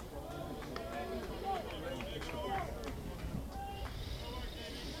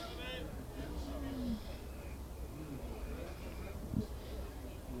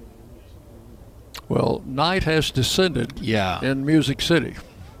 Well, night has descended in Music City.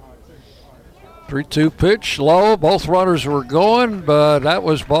 3-2 pitch, low. Both runners were going, but that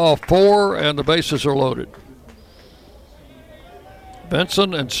was ball 4, and the bases are loaded.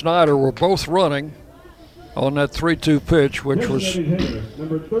 Benson and Snyder were both running on that 3-2 pitch, which was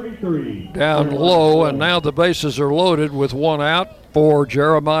number 33, down low, and now the bases are loaded with 1 out for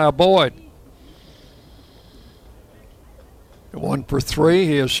Jeremiah Boyd. 1 for 3.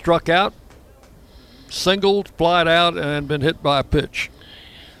 He has struck out, singled, flied out, and been hit by a pitch.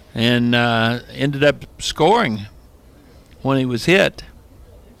 And ended up scoring when he was hit.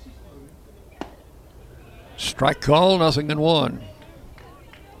 Strike call, 0-1.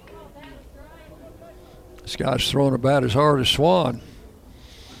 This guy's throwing about as hard as Swan.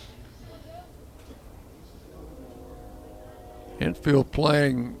 Infield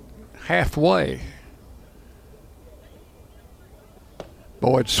playing halfway.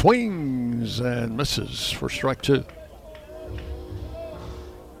 Boyd swings and misses for strike 2.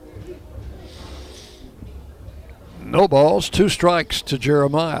 No balls, 2 strikes to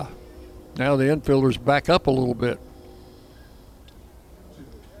Jeremiah. Now the infielders back up a little bit.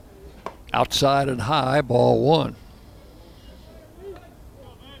 Outside and high, ball 1.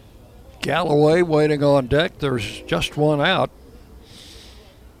 Galloway waiting on deck. There's just 1 out.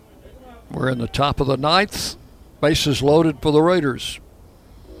 We're in the top of the 9th. Bases loaded for the Raiders.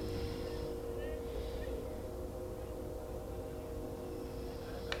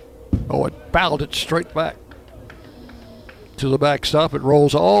 Oh, it fouled it straight back to the backstop. It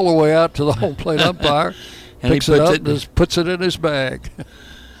rolls all the way out to the home plate umpire. And picks it up and just puts it in his bag.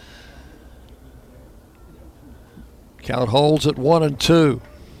 Count holds at 1-2.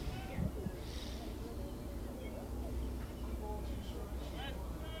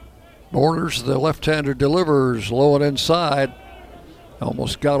 Borders, the left-hander, delivers low and inside.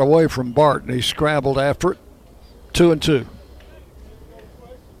 Almost got away from Bart, and he scrambled after it. 2-2.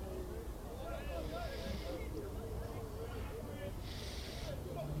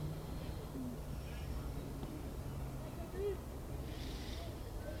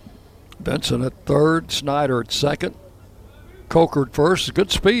 Benson at third, Snyder at second. Coker at first. Good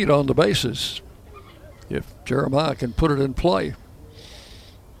speed on the bases if Jeremiah can put it in play.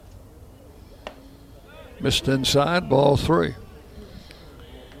 Missed inside, ball 3.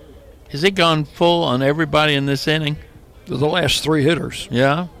 Has he gone full on everybody in this inning? The last 3 hitters.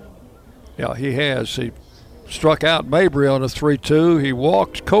 Yeah? Yeah, he has. He struck out Mabry on a 3-2. He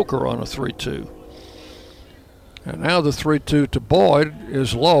walked Coker on a 3-2. And now the 3-2 to Boyd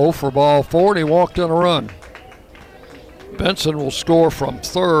is low for ball 4, and he walked in a run. Benson will score from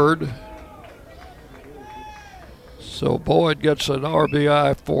third. So Boyd gets an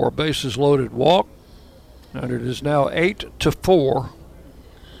RBI for a bases loaded walk. And it is now 8-4.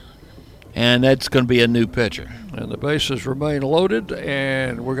 And that's going to be a new pitcher. And the bases remain loaded,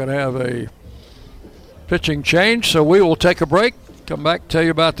 and we're going to have a pitching change. So we will take a break. Come back, tell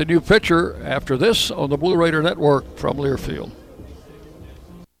you about the new pitcher after this on the Blue Raider Network from Learfield.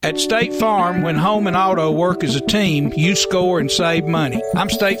 At State Farm, when home and auto work as a team, you score and save money. I'm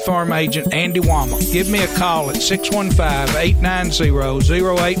State Farm agent Andy Wama. Give me a call at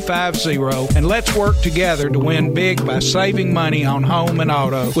 615-890-0850 and let's work together to win big by saving money on home and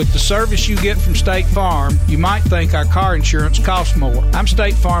auto. With the service you get from State Farm, you might think our car insurance costs more. I'm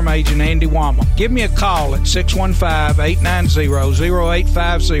State Farm agent Andy Wama. Give me a call at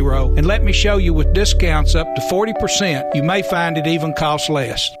 615-890-0850 and let me show you with discounts up to 40%. You may find it even costs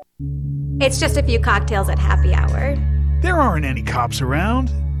less. It's just a few cocktails at happy hour. There aren't any cops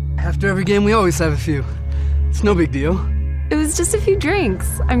around. After every game, we always have a few. It's no big deal. It was just a few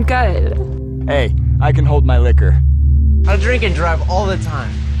drinks. I'm good. Hey, I can hold my liquor. I drink and drive all the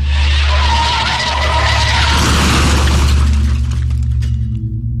time.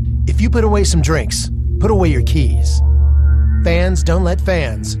 If you put away some drinks, put away your keys. Fans don't let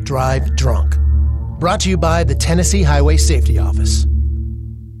fans drive drunk. Brought to you by the Tennessee Highway Safety Office.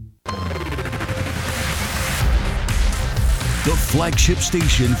 The flagship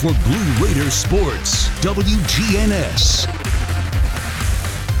station for Blue Raider sports, WGNS.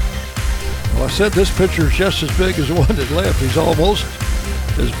 Well, I said this pitcher is just as big as the one that left. He's almost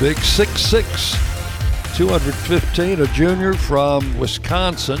as big, 6'6", 215, a junior from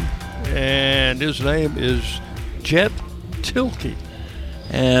Wisconsin, and his name is Jet Tilke.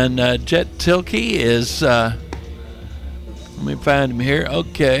 And Jet Tilke is, let me find him here,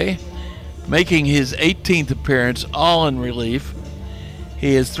 okay. Making his 18th appearance, all in relief.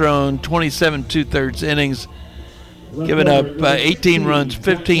 He has thrown 27 2/3 innings, given up 18 runs,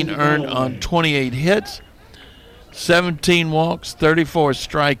 15 earned on 28 hits, 17 walks, 34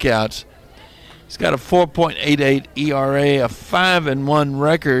 strikeouts. He's got a 4.88 ERA, a 5-1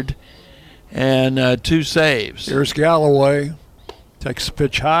 record, and 2 saves. Here's Galloway. Takes the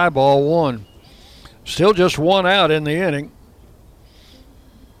pitch high, ball 1. Still just 1 out in the inning.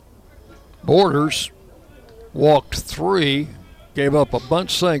 Borders walked 3, gave up a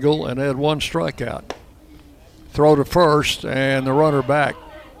bunt single, and had 1 strikeout. Throw to first, and the runner back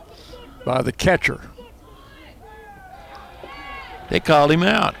by the catcher. They called him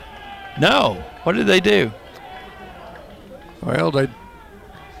out. No. What did they do? Well, they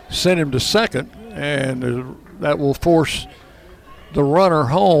sent him to second, and that will force the runner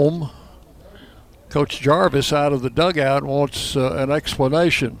home. Coach Jarvis out of the dugout wants an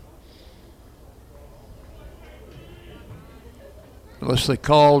explanation. Unless they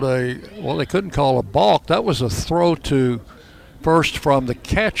called they couldn't call a balk. That was a throw to first from the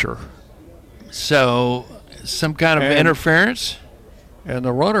catcher. So, some kind of interference? And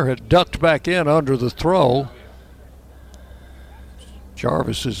the runner had ducked back in under the throw.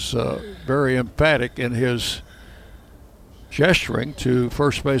 Jarvis is very emphatic in his gesturing to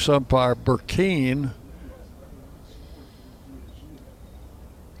first base umpire Burkeen.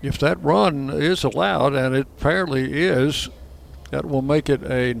 If that run is allowed, and it apparently is, that will make it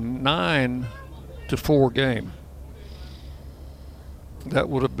a 9-4 game. That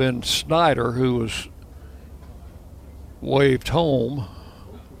would have been Snyder, who was waved home.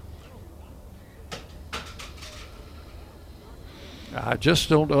 I just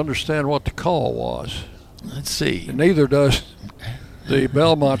don't understand what the call was. Let's see. And neither does the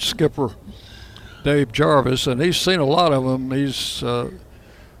Belmont skipper, Dave Jarvis, and he's seen a lot of them. He's in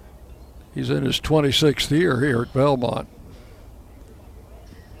his 26th year here at Belmont.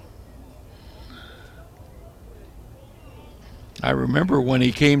 I remember when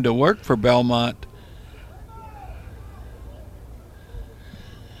he came to work for Belmont.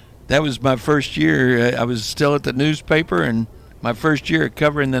 That was my first year. I was still at the newspaper, and my first year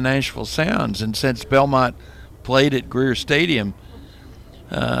covering the Nashville Sounds. And since Belmont played at Greer Stadium,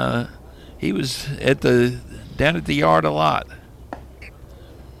 he was down at the yard a lot.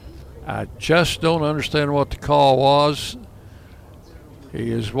 I just don't understand what the call was.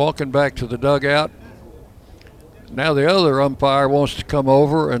 He is walking back to the dugout. Now the other umpire wants to come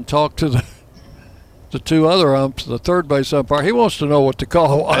over and talk to the two other umps, the third base umpire. He wants to know what the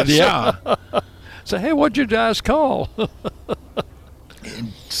call was. Yeah. Say, hey, what'd you guys call?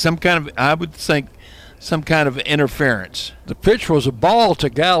 I would think, some kind of interference. The pitch was a ball to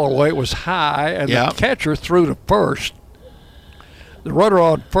Galloway. It was high, and the catcher threw to first. The runner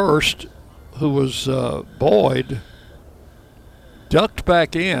on first, who was Boyd, ducked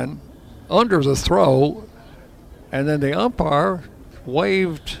back in under the throw, and then the umpire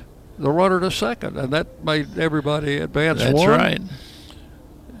waved the runner to second, and that made everybody advance one. That's right.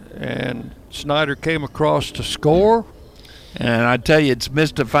 And Snyder came across to score. And I tell you, it's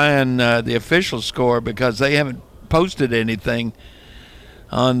mystifying the official score because they haven't posted anything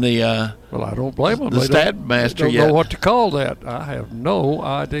on the well, I don't blame them. The stat master yet. They yet. don't know what to call that. I have no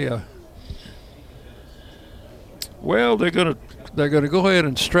idea. Well, they're gonna go ahead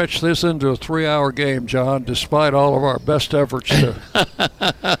and stretch this into a 3-hour game, John. Despite all of our best efforts to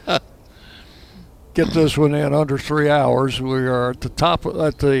get this one in under 3 hours, we are at the top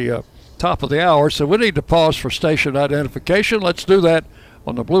of the hour, so we need to pause for station identification. Let's do that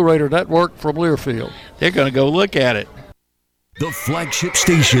on the Blue Raider Network from Learfield. They're going to go look at it. The flagship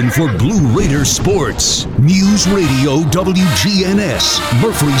station for Blue Raider sports. News Radio WGNS,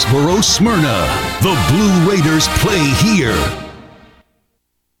 Murfreesboro, Smyrna. The Blue Raiders play here.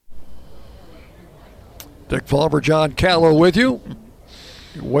 Dick Fulber, John Callow with you.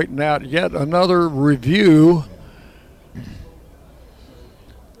 You're waiting out yet another review.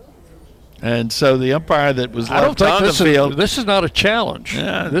 And so the umpire that was left on the field. This is not a challenge.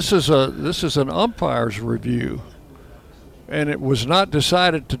 Yeah. This is an umpire's review. And it was not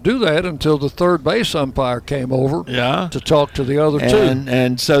decided to do that until the third base umpire came over to talk to the other two.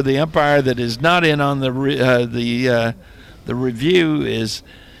 And so the umpire that is not in on the review is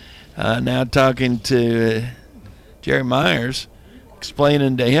now talking to Jerry Myers,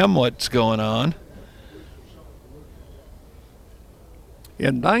 explaining to him what's going on.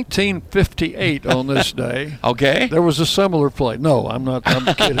 In 1958 on this day, okay, there was a similar play. No, I'm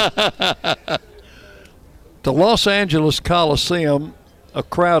kidding. The Los Angeles Coliseum, a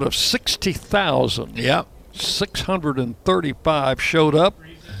crowd of 60,000. Yep. 635 showed up,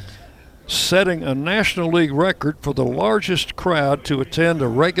 setting a National League record for the largest crowd to attend a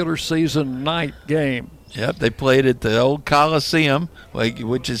regular season night game. Yep, they played at the old Coliseum,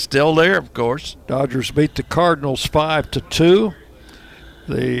 which is still there, of course. Dodgers beat the Cardinals 5-2.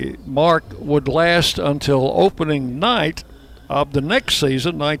 The mark would last until opening night of the next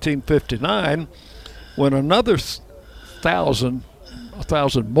season, 1959, when another 1,000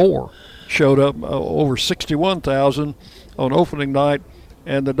 more showed up, over 61,000 on opening night,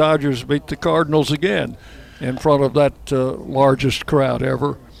 and the Dodgers beat the Cardinals again in front of that largest crowd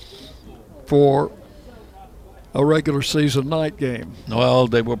ever for a regular season night game. Well,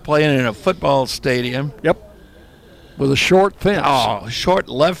 they were playing in a football stadium. Yep. With a short fence. Oh, short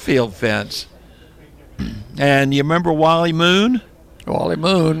left field fence. And you remember Wally Moon? Wally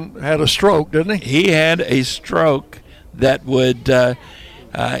Moon had a stroke, didn't he? He had a stroke that would,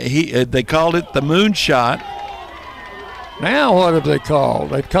 they called it the moon shot. Now what have they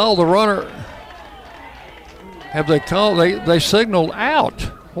called? They called the runner. Have they called, they signaled out.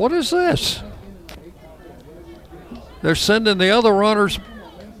 What is this? They're sending the other runners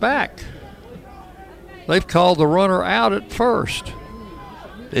back. They've called the runner out at first.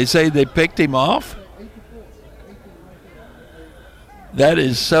 They say they picked him off? That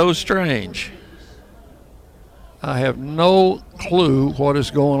is so strange. I have no clue what is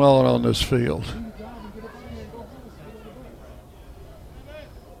going on this field.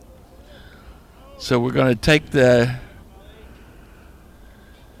 So we're going to take the...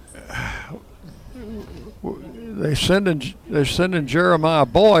 They're sending Jeremiah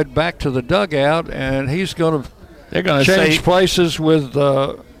Boyd back to the dugout, and he's going to change places with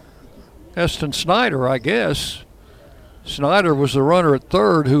Eston Snyder, I guess. Snyder was the runner at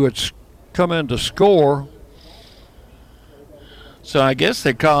third who had come in to score. So I guess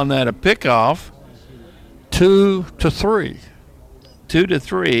they're calling that a pickoff. 2-3.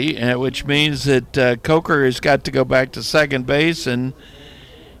 2-3, which means that Coker has got to go back to second base, and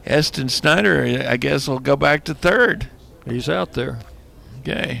Eston Snyder, I guess, will go back to third. He's out there.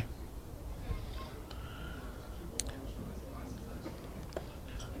 Okay.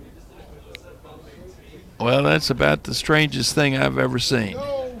 Well, that's about the strangest thing I've ever seen.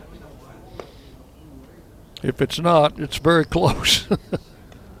 If it's not, it's very close.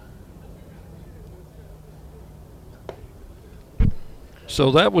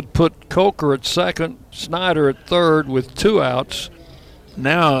 So that would put Coker at second, Snyder at third with 2 outs.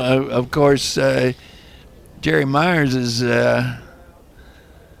 Now, of course, Jerry Myers is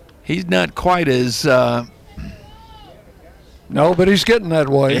he's not quite as... No, but he's getting that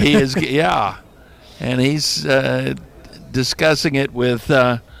way. He is, yeah. And he's discussing it with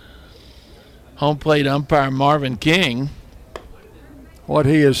home plate umpire Marvin King. What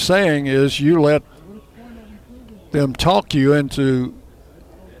he is saying is you let them talk you into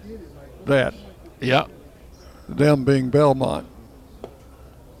that. Yeah. Them being Belmont.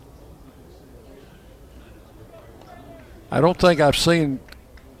 I don't think I've seen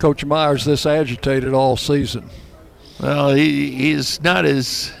Coach Myers this agitated all season. Well, he's not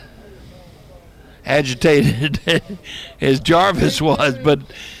as agitated as Jarvis was, but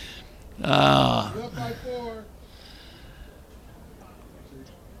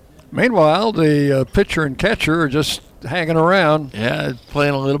meanwhile, the pitcher and catcher are just hanging around. Yeah,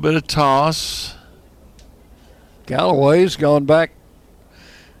 playing a little bit of toss. Galloway's gone back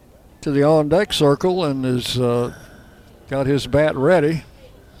to the on-deck circle and is got his bat ready.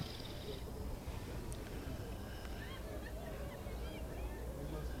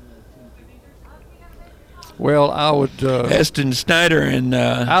 Well, I would... Eston Snyder and...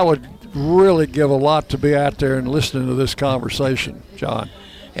 I would really give a lot to be out there and listening to this conversation, John.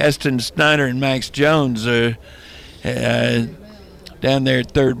 Eston Snyder and Max Jones are down there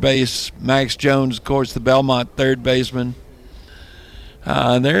at third base. Max Jones, of course, the Belmont third baseman.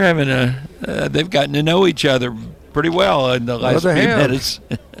 They're having they've gotten to know each other pretty well in the last few minutes.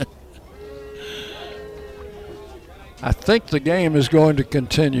 I think the game is going to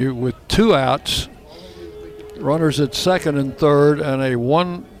continue with 2 outs. Runners at second and third, and a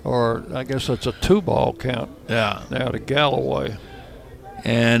 1, or I guess that's a 2-ball count. Yeah. Now to Galloway.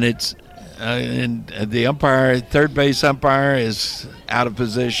 And it's and the umpire, third base umpire, is out of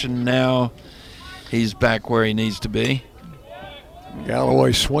position now. He's back where he needs to be.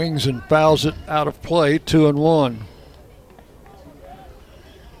 Galloway swings and fouls it out of play, 2-1.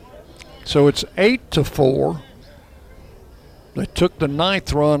 So it's 8-4. They took the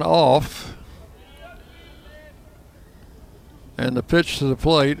 9th run off. And the pitch to the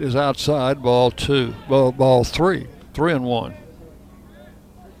plate is outside, ball 3, 3-1.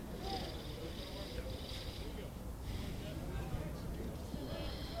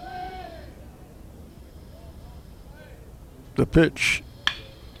 The pitch,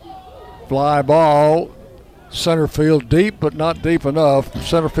 fly ball, center field deep, but not deep enough.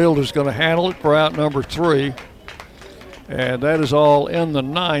 Center fielder's going to handle it for out number 3. And that is all in the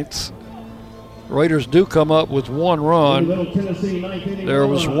 9th. Raiders do come up with 1 run. There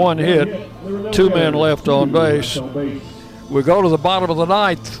was 1 hit, 2 men left on base. We go to the bottom of the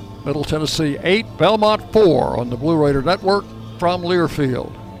 9th. Middle Tennessee 8, Belmont 4 on the Blue Raider Network from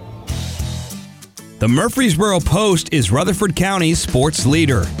Learfield. The Murfreesboro Post is Rutherford County's sports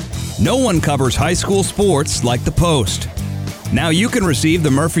leader. No one covers high school sports like the Post. Now you can receive the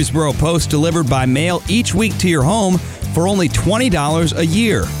Murfreesboro Post delivered by mail each week to your home for only $20 a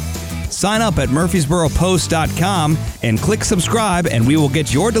year. Sign up at murfreesboropost.com and click subscribe, and we will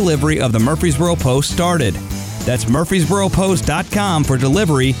get your delivery of the Murfreesboro Post started. That's murfreesboropost.com for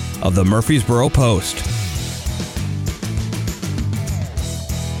delivery of the Murfreesboro Post.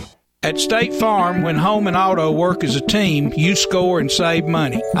 At State Farm, when home and auto work as a team, you score and save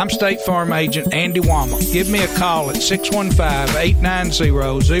money. I'm State Farm agent Andy Wama. Give me a call at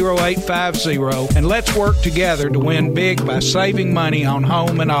 615-890-0850 and let's work together to win big by saving money on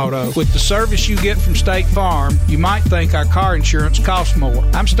home and auto. With the service you get from State Farm, you might think our car insurance costs more.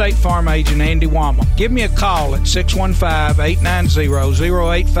 I'm State Farm agent Andy Wama. Give me a call at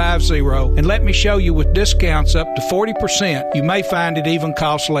 615-890-0850 and let me show you with discounts up to 40%. You may find it even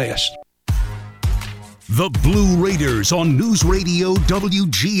costs less. The Blue Raiders on News Radio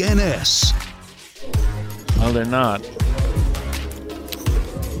WGNS. Well, they're not.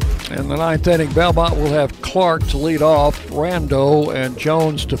 In the ninth inning, Belmont will have Clark to lead off, Rando and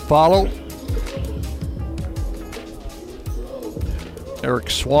Jones to follow. Eric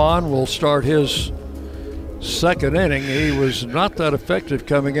Swan will start his second inning. He was not that effective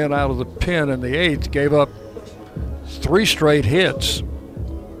coming in out of the pen in the eighth, gave up 3 straight hits.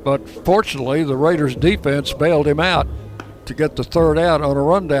 But fortunately, the Raiders' defense bailed him out to get the third out on a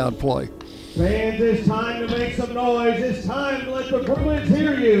rundown play. Fans, it's time to make some noise. It's time to let the Bruins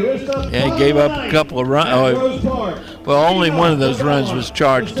hear you. It's the he gave up a couple of runs. Well, only one of those runs was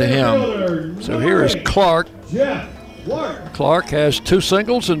charged to him. So here is Clark. Clark has 2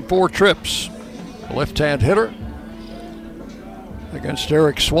 singles and 4 trips. A left-hand hitter against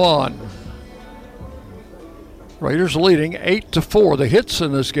Eric Swan. Raiders leading 8-4. The hits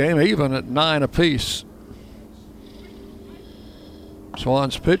in this game even at 9 apiece.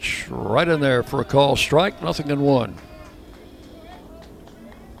 Swan's pitch right in there for a call strike, 0-1.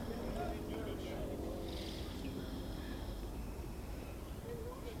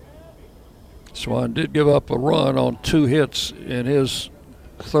 Swan did give up a run on 2 hits in his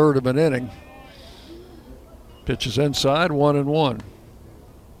third of an inning. Pitches inside, 1-1.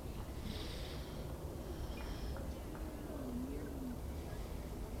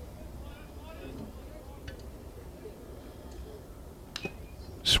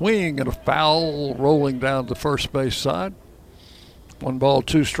 Swing and a foul rolling down the first base side. 1 ball,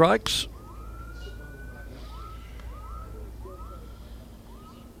 2 strikes.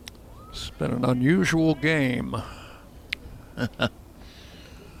 It's been an unusual game,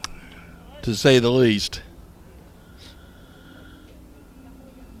 to say the least.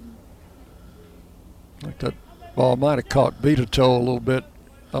 I think that ball might have caught Beato a little bit.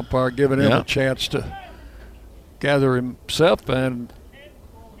 Umpire giving him a chance to gather himself, and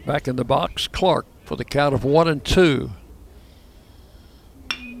back in the box, Clark for the count of 1-2.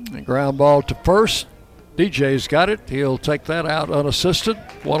 And ground ball to first. DJ's got it. He'll take that out unassisted.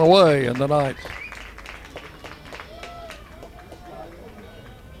 1 away in the ninth.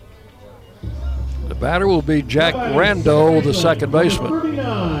 The batter will be Jack Rando, the second baseman.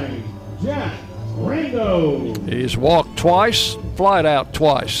 39, Jack Rando. He's walked twice, flied out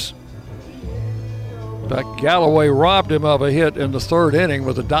twice. In fact, Galloway robbed him of a hit in the third inning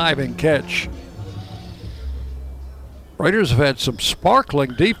with a diving catch. Raiders have had some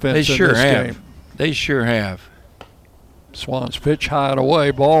sparkling defense in this game. They sure have. Swan's pitch high and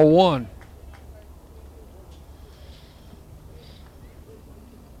away, ball 1.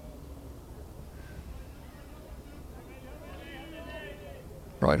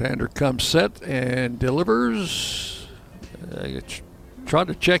 Right-hander comes set and delivers. Tried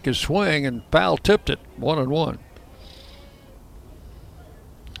to check his swing and foul tipped it. 1-1.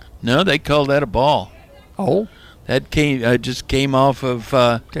 No, they called that a ball. Oh, that just came off of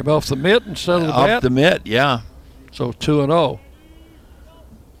came off the mitt instead of the bat. Off the mitt, yeah. So 2-0.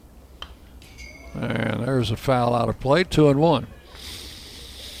 And there's a foul out of play. 2-1.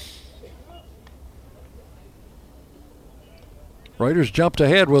 Raiders jumped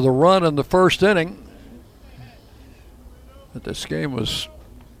ahead with a run in the first inning. But this game was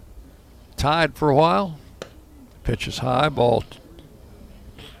tied for a while. Pitch is high, ball.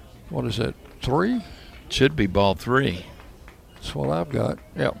 What is it? 3? Should be ball 3. That's what I've got.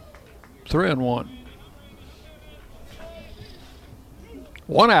 Yep. 3-1.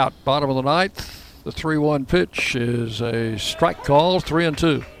 1 out, bottom of the ninth. The 3-1 pitch is a strike call,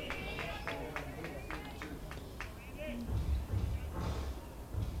 3-2.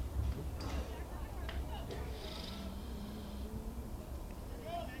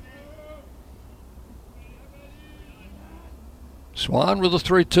 Swan with a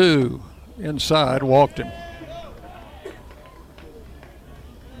 3-2. Inside, walked him.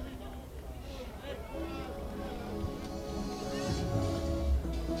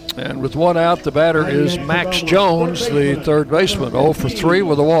 And with 1 out, the batter is Max Jones, the third baseman. 0 for 3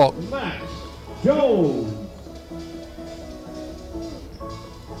 with a walk. Max Jones.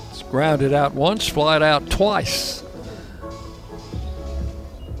 It's grounded out once, flied out twice.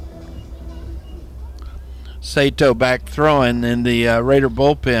 Sato back throwing in the Raider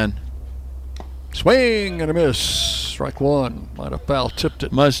bullpen. Swing and a miss. Strike one. Might have foul tipped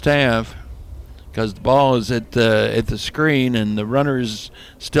it. Must have, because the ball is at the screen and the runner is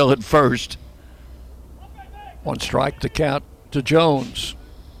still at first. One strike to count to Jones.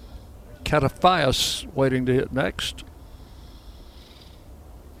 Catafias waiting to hit next.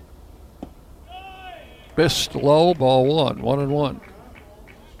 Missed low, ball one. 1-1.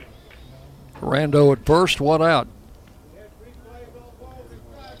 Rando at first, one out.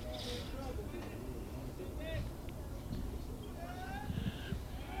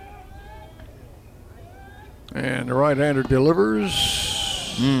 And the right-hander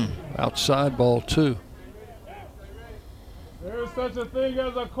delivers. Outside, ball two. There's such a thing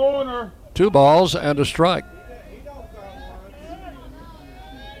as a corner. 2 balls and a strike.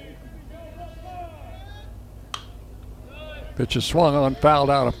 Pitch is swung on, fouled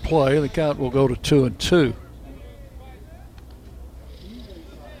out of play. The count will go to 2-2.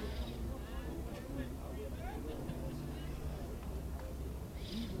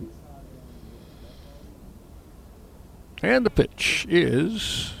 And the pitch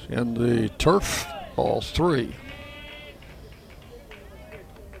is in the turf, ball 3.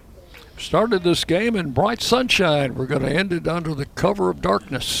 Started this game in bright sunshine. We're going to end it under the cover of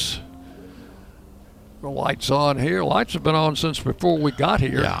darkness. The lights on here. Lights have been on since before we got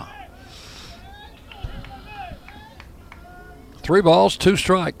here. Yeah. 3 balls, 2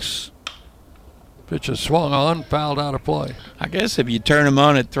 strikes. Pitch is swung on, fouled out of play. I guess if you turn them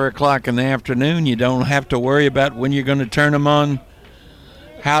on at 3 o'clock in the afternoon, you don't have to worry about when you're going to turn them on.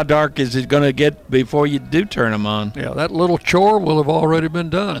 How dark is it going to get before you do turn them on? Yeah, that little chore will have already been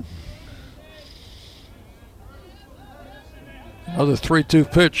done. Another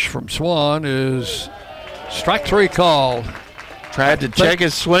 3-2 pitch from Swan is strike 3 called. Tried to check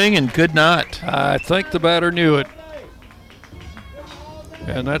his swing and could not. I think the batter knew it.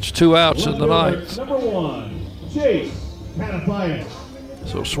 And that's 2 outs in the ninth. Number 1, Chase Catafias.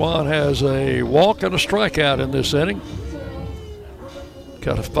 So Swan has a walk and a strikeout in this inning.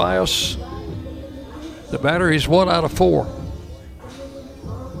 Catafias, the batter, he's 1 out of 4.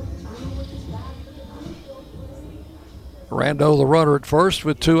 Rando, the runner at first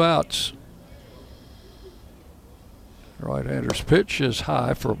with 2 outs. Right-hander's pitch is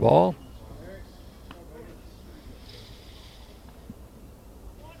high for a ball.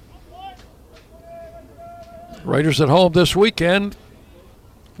 Raiders at home this weekend.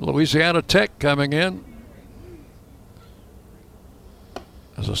 Louisiana Tech coming in.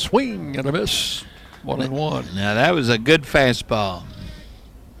 There's a swing and a miss. 1-1. Now that was a good fastball.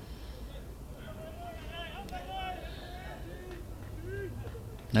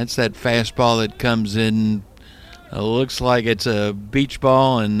 That's that fastball that comes in. Looks like it's a beach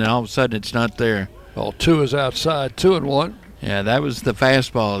ball, and all of a sudden it's not there. Ball 2 is outside. 2-1. Yeah, that was the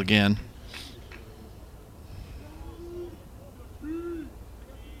fastball again.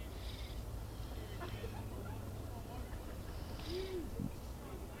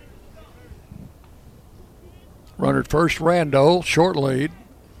 Runner at first, Rando, short lead.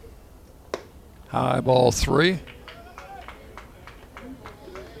 High, ball 3.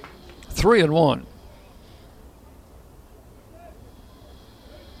 3-1.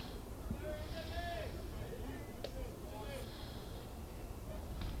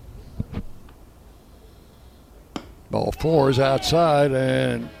 Ball 4 is outside,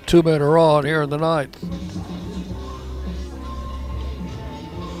 and 2 men are on here in the ninth.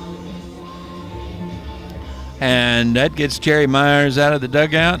 And that gets Jerry Myers out of the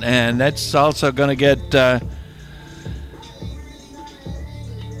dugout, and that's also going to get, I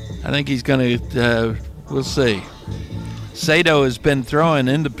think he's going to, we'll see. Sato has been throwing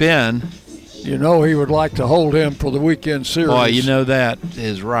in the pen. You know he would like to hold him for the weekend series. Boy, you know that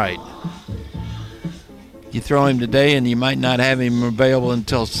is right. You throw him today, and you might not have him available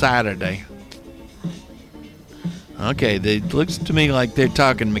until Saturday. Okay, it looks to me like they're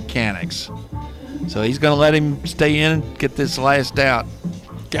talking mechanics. So he's going to let him stay in and get this last out.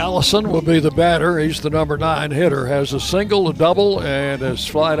 Gallison will be the batter. He's the number 9 hitter. Has a single, a double, and has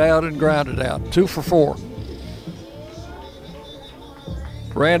flied out and grounded out. 2 for 4.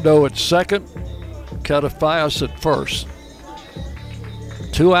 Rando at second. Catafias at first.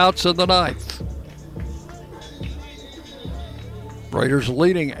 2 outs in the ninth. Raiders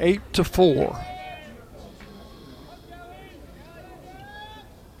leading 8-4.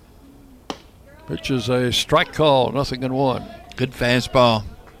 Which is a strike call, 0-1. Good fastball.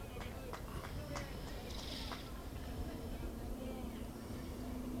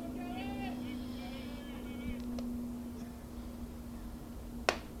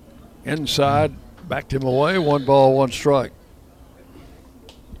 Inside, Backed him away, 1 ball, 1 strike.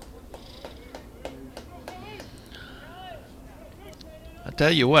 I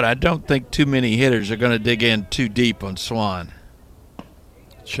tell you what, I don't think too many hitters are going to dig in too deep on Swan.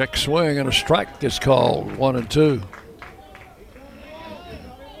 Check swing and a strike is called, 1-2.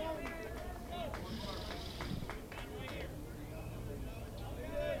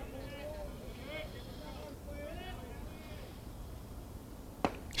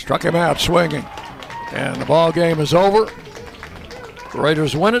 Struck him out swinging. And the ball game is over. The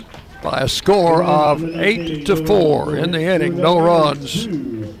Raiders win it by a score of 8-4 in the inning. No runs,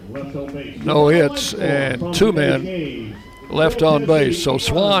 no hits, and 2 men left on base. So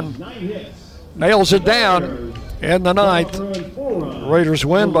Swan nails it down in the 9th. Raiders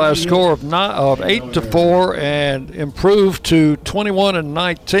win by a score of 8-4 and improve to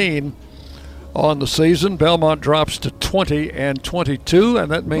 21-19 on the season. Belmont drops to 20-22,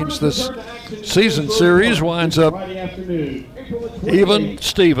 and that means this season series winds up even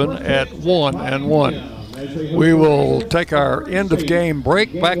Steven at 1-1. We will take our end of game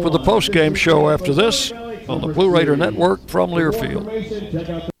break. Back with the post game show after this on the Blue Raider Network from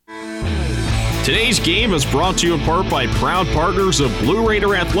Learfield. Today's game is brought to you in part by proud partners of Blue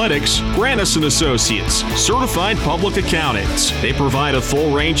Raider Athletics, Grannis & Associates, certified public accountants. They provide a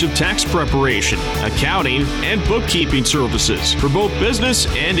full range of tax preparation, accounting, and bookkeeping services for both business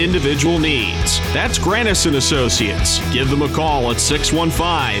and individual needs. That's Grannis & Associates. Give them a call at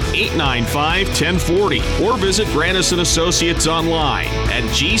 615-895-1040 or visit Grannis & Associates online at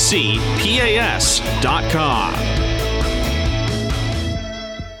gcpas.com.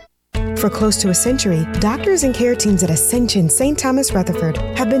 For close to a century, doctors and care teams at Ascension St. Thomas Rutherford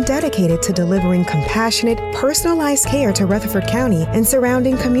have been dedicated to delivering compassionate, personalized care to Rutherford County and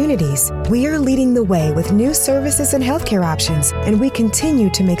surrounding communities. We are leading the way with new services and healthcare options, and we continue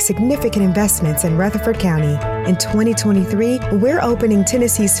to make significant investments in Rutherford County. In 2023, we're opening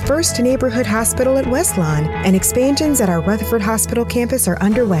Tennessee's first neighborhood hospital at West Lawn, and expansions at our Rutherford Hospital campus are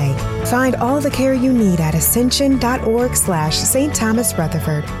underway. Find all the care you need at ascension.org/St. Thomas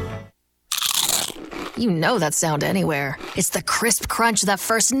Rutherford. You know that sound anywhere. It's the crisp crunch of that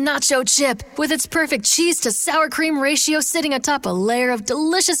first nacho chip. With its perfect cheese to sour cream ratio sitting atop a layer of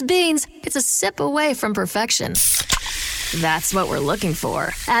delicious beans, it's a sip away from perfection. That's what we're looking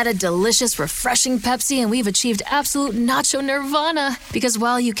for. Add a delicious, refreshing Pepsi and we've achieved absolute nacho nirvana. Because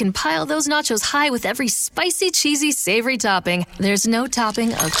while you can pile those nachos high with every spicy, cheesy, savory topping, there's no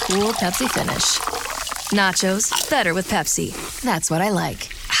topping a cool Pepsi finish. Nachos, better with Pepsi. That's what I like.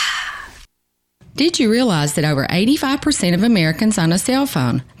 Did you realize that over 85% of Americans own a cell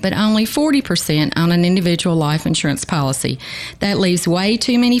phone, but only 40% own an individual life insurance policy? That leaves way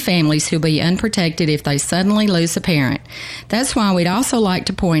too many families who'll be unprotected if they suddenly lose a parent. That's why we'd also like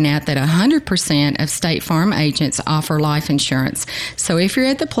to point out that 100% of State Farm agents offer life insurance. So if you're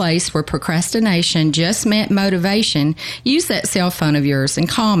at the place where procrastination just met motivation, use that cell phone of yours and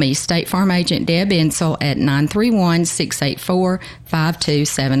call me, State Farm agent Deb Insel, at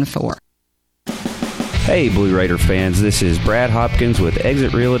 931-684-5274. Hey Blue Raider fans, this is Brad Hopkins with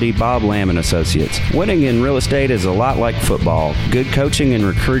Exit Realty Bob Lamb & Associates. Winning in real estate is a lot like football. Good coaching and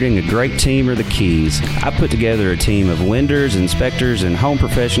recruiting a great team are the keys. I put together a team of lenders, inspectors, and home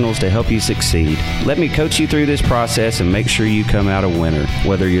professionals to help you succeed. Let me coach you through this process and make sure you come out a winner.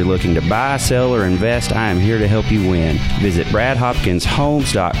 Whether you're looking to buy, sell, or invest, I am here to help you win. Visit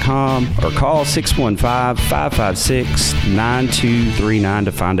BradHopkinsHomes.com or call 615-556-9239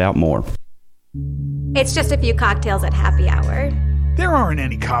 to find out more. It's just a few cocktails at happy hour. There aren't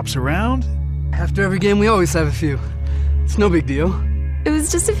any cops around. After every game, we always have a few. It's no big deal. It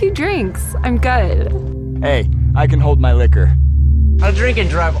was just a few drinks. I'm good. Hey, I can hold my liquor. I drink and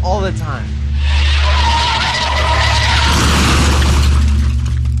drive all the time.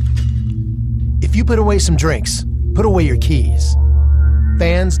 If you put away some drinks, put away your keys.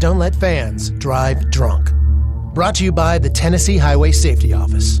 Fans don't let fans drive drunk. Brought to you by the Tennessee Highway Safety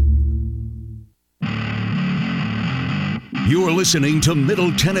Office. You're listening to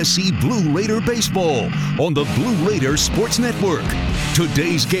Middle Tennessee Blue Raider Baseball on the Blue Raider Sports Network.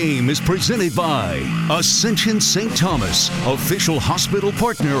 Today's game is presented by Ascension St. Thomas, official hospital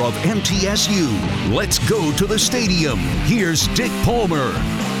partner of MTSU. Let's go to the stadium. Here's Dick Palmer.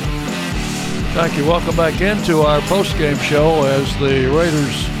 Thank you. Welcome back into our post-game show as the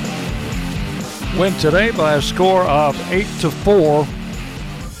Raiders win today by a score of 8-4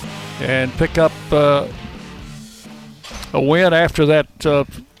 and pick up a win after that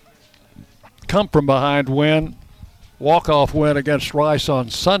come-from-behind win, walk-off win against Rice on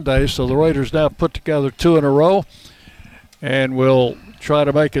Sunday. So the Raiders now put together 2 in a row and will try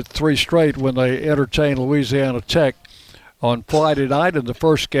to make it 3 straight when they entertain Louisiana Tech on Friday night in the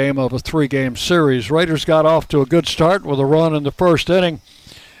first game of a 3-game series. Raiders got off to a good start with a run in the first inning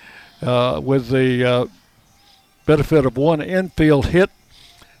with the benefit of one infield hit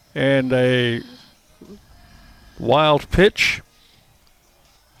and a wild pitch.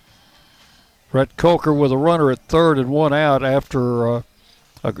 Brett Coker with a runner at third and one out after an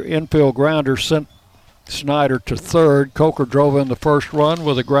infield grounder sent Snyder to third. Coker drove in the first run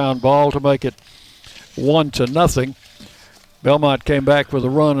with a ground ball to make it 1-0. Belmont came back with a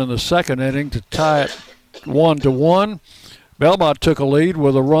run in the second inning to tie it 1-1. Belmont took a lead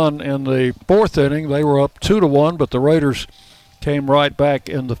with a run in the fourth inning. They were up 2-1, but the Raiders came right back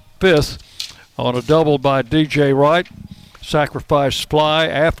in the fifth on a double by DJ Wright. Sacrifice fly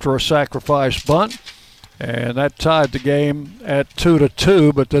after a sacrifice bunt, and that tied the game at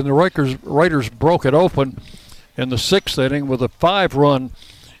 2-2, but then the Raiders broke it open in the sixth inning with a 5-run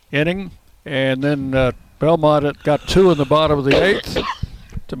inning, and then Belmont got 2 in the bottom of the eighth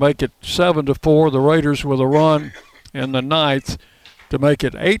to make it 7-4. The Raiders with a run in the ninth to make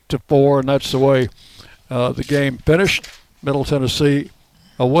it 8-4, and that's the way the game finished. Middle Tennessee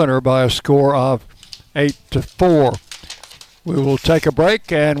a winner by a score of 8-4. We will take a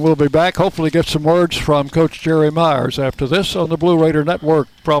break, and we'll be back. Hopefully get some words from Coach Jerry Myers after this on the Blue Raider Network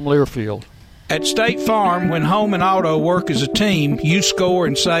from Learfield. At State Farm, when home and auto work as a team, you score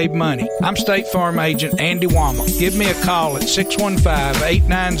and save money. I'm State Farm agent Andy Wama. Give me a call at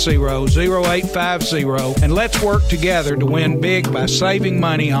 615-890-0850, and let's work together to win big by saving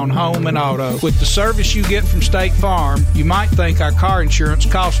money on home and auto. With the service you get from State Farm, you might think our car insurance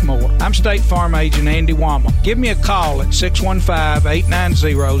costs more. I'm State Farm agent Andy Wama. Give me a call at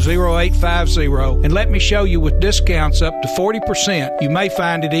 615-890-0850, and let me show you with discounts up to 40%. You may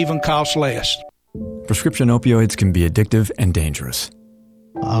find it even costs less. Prescription opioids can be addictive and dangerous.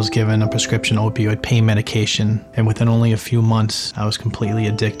 I was given a prescription opioid pain medication, and within only a few months, I was completely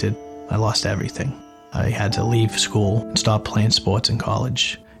addicted. I lost everything. I had to leave school and stop playing sports in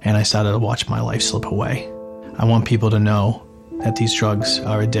college, and I started to watch my life slip away. I want people to know that these drugs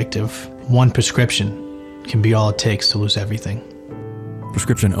are addictive. One prescription can be all it takes to lose everything.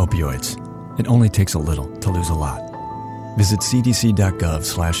 Prescription opioids. It only takes a little to lose a lot. Visit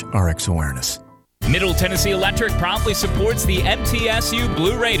cdc.gov/RxAwareness. Middle Tennessee Electric proudly supports the MTSU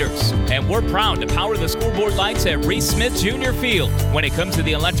Blue Raiders, and we're proud to power the scoreboard lights at Reese Smith Jr. Field. When it comes to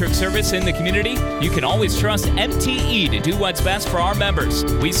the electric service in the community, you can always trust MTE to do what's best for our members.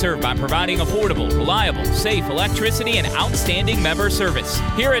 We serve by providing affordable, reliable, safe electricity and outstanding member service.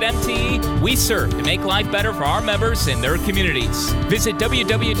 Here at MTE, we serve to make life better for our members and their communities. Visit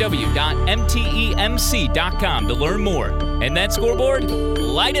www.mtemc.com to learn more. And that scoreboard,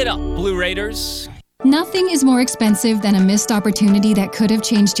 light it up, Blue Raiders. Nothing is more expensive than a missed opportunity that could have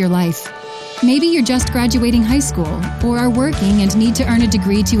changed your life. Maybe you're just graduating high school, or are working and need to earn a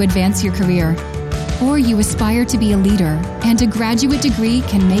degree to advance your career. Or you aspire to be a leader, and a graduate degree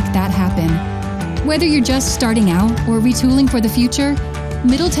can make that happen. Whether you're just starting out or retooling for the future,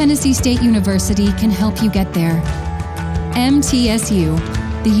 Middle Tennessee State University can help you get there. MTSU,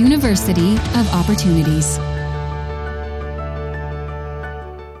 the University of Opportunities.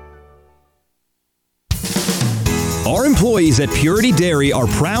 Our employees at Purity Dairy are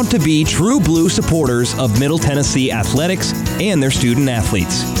proud to be true blue supporters of Middle Tennessee athletics and their student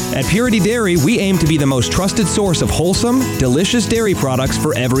athletes. At Purity Dairy, we aim to be the most trusted source of wholesome, delicious dairy products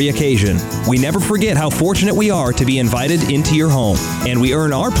for every occasion. We never forget how fortunate we are to be invited into your home, and we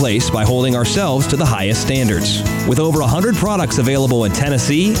earn our place by holding ourselves to the highest standards. With over 100 products available in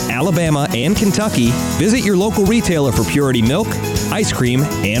Tennessee, Alabama, and Kentucky, visit your local retailer for Purity milk, ice cream,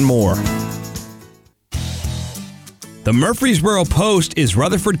 and more. The Murfreesboro Post is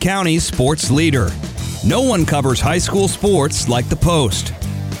Rutherford County's sports leader. No one covers high school sports like the Post.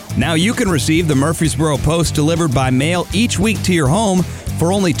 Now you can receive the Murfreesboro Post delivered by mail each week to your home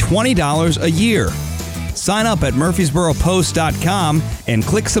for only $20 a year. Sign up at murfreesboropost.com and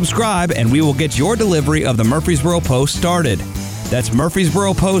click subscribe, and we will get your delivery of the Murfreesboro Post started. That's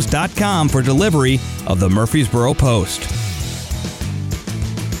murfreesboropost.com for delivery of the Murfreesboro Post.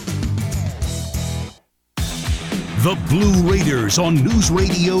 The Blue Raiders on News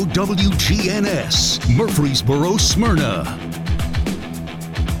Radio WGNS, Murfreesboro, Smyrna.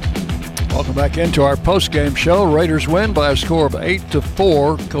 Welcome back into our post-game show. Raiders win by a score of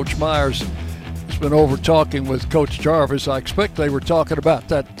 8-4. Coach Myers has been over talking with Coach Jarvis. I expect they were talking about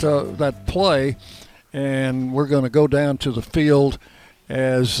that play, and we're going to go down to the field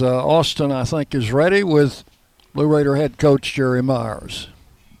as Austin, I think, is ready with Blue Raider head coach Jerry Myers.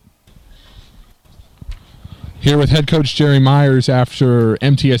 Here with head coach Jerry Myers after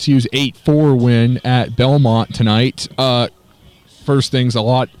MTSU's 8-4 win at Belmont tonight. First things, a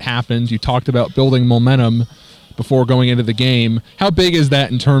lot happened. You talked about building momentum before going into the game. How big is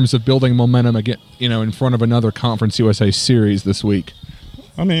that in terms of building momentum again, in front of another Conference USA series this week?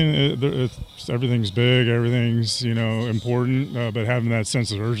 I mean, everything's big, everything's, important, but having that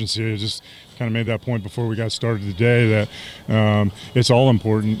sense of urgency, I just kind of made that point before we got started today that it's all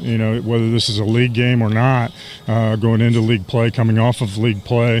important, whether this is a league game or not, going into league play, coming off of league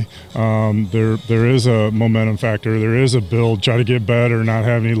play, there is a momentum factor, there is a build, try to get better, not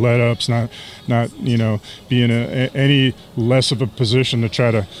have any let-ups, not be in any less of a position to try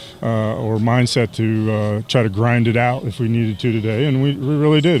to, or mindset to try to grind it out if we needed to today, and we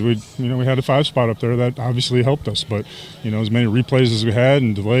really did. We had a 5 spot up there that obviously helped us, but as many replays as we had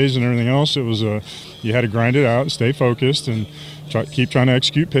and delays and everything else, it was you had to grind it out, stay focused, and keep trying to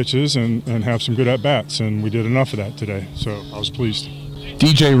execute pitches and have some good at bats, and we did enough of that today. So I was pleased.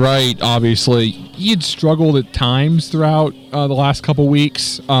 DJ Wright, obviously, he had struggled at times throughout the last couple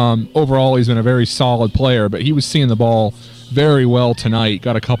weeks. Overall, he's been a very solid player, but he was seeing the ball very well tonight.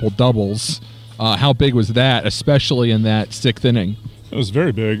 Got a couple doubles. How big was that, especially in that 6th inning? It was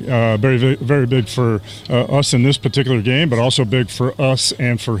very big, very big for us in this particular game, but also big for us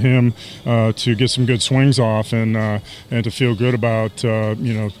and for him to get some good swings off and to feel good about,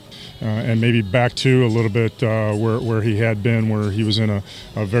 and maybe back to a little bit where he had been, where he was in a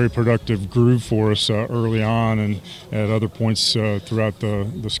very productive groove for us early on and at other points throughout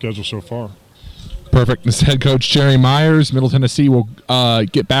the schedule so far. Perfect. This head coach Jerry Myers. Middle Tennessee will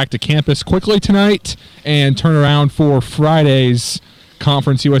get back to campus quickly tonight and turn around for Friday's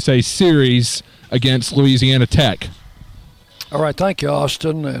Conference USA series against Louisiana Tech. All right, thank you,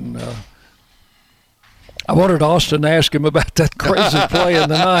 Austin. And I wanted Austin to ask him about that crazy play in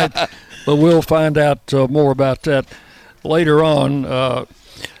the ninth, but we'll find out more about that later on.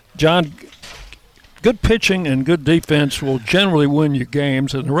 John, good pitching and good defense will generally win you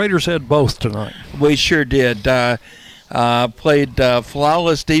games, and the Raiders had both tonight. We sure did. Played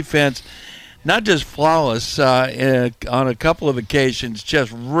flawless defense. Not just flawless on a couple of occasions,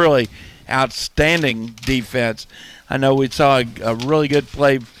 just really outstanding defense. I know we saw a really good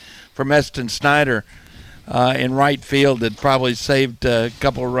play from Eston Snyder in right field that probably saved a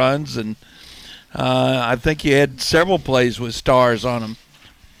couple of runs, and I think he had several plays with stars on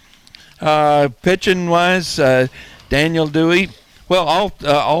them. Pitching-wise, Daniel Dewey, well,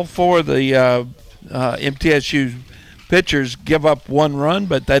 all 4 of the MTSU pitchers give up 1 run,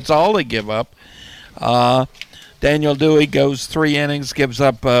 but that's all they give up. Daniel Dewey goes 3 innings, gives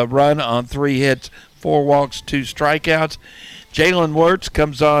up a run on 3 hits, 4 walks, 2 strikeouts. Jalen Wirtz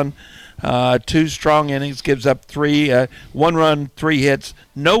comes on 2 strong innings, gives up 1 run, 3 hits,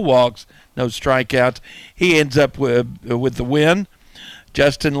 no walks, no strikeouts. He ends up with the win.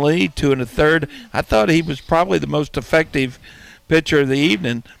 Justin Lee, 2 1/3. I thought he was probably the most effective pitcher of the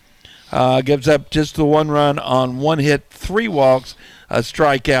evening. Gives up just the 1 run on 1 hit, 3 walks, a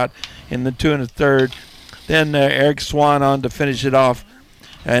strikeout in the 2 1/3. Then Eric Swan on to finish it off.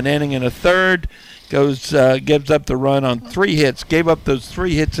 An inning and a third. Gives up the run on 3 hits. Gave up those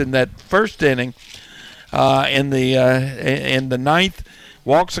 3 hits in that first inning. In the ninth,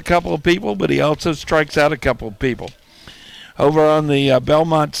 walks a couple of people, but he also strikes out a couple of people. Over on the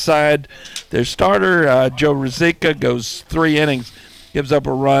Belmont side, their starter, Joe Ruzicka, goes 3 innings. Gives up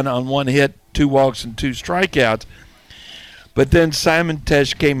a run on 1 hit, 2 walks, and 2 strikeouts. But then Simon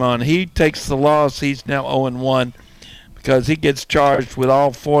Tesh came on. He takes the loss. He's now 0-1 because he gets charged with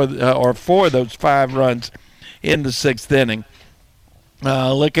all 4 of those 5 runs in the 6th inning.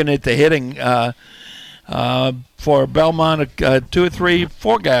 Looking at the hitting for Belmont, 2 or 3,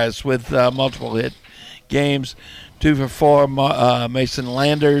 4 guys with multiple hit games. 2 for 4, Mason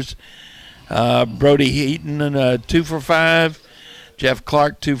Landers, Brody Heaton, 2 for 5. Jeff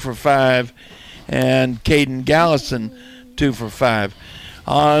Clark, 2 for 5, and Caden Gallison, 2 for 5.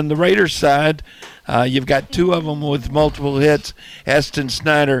 On the Raiders side, you've got 2 of them with multiple hits. Eston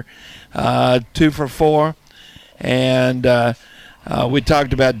Snyder, 2 for 4, and we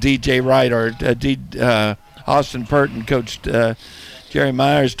talked about DJ Wright, or Austin Purton. Coach Jerry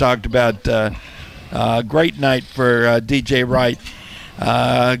Myers talked about great night for DJ Wright.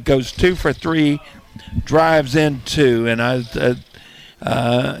 Goes 2 for 3, drives in 2, and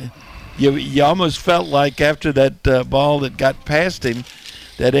you almost felt like after that ball that got past him,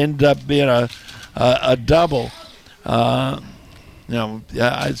 that ended up being a double.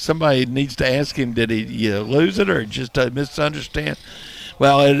 Somebody needs to ask him, did he lose it or just misunderstand?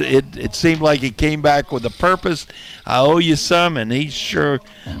 Well, it seemed like he came back with a purpose. I owe you some, and he sure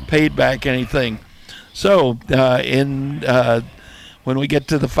paid back anything So when we get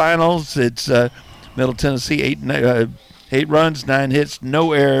to the finals, it's Middle Tennessee 8 runs, 9 hits,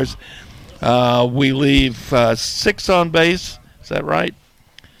 no errors. We leave 6 on base. Is that right?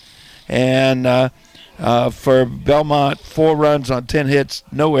 And for Belmont, 4 runs on 10 hits,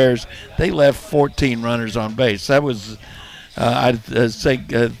 no errors. They left 14 runners on base. That was, I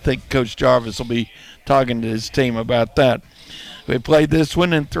think Coach Jarvis will be talking to his team about that. We played this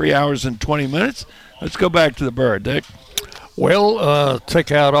one in 3 hours and 20 minutes. Let's go back to the Bird, Dick. Well,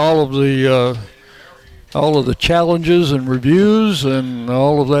 take out all of the challenges and reviews and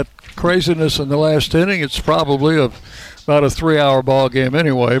all of that craziness in the last inning. It's probably about a 3-hour ball game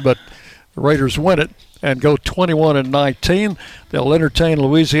anyway, but the Raiders win it and go 21-19. They'll entertain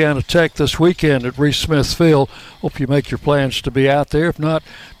Louisiana Tech this weekend at Reese Smith Field. Hope you make your plans to be out there. If not,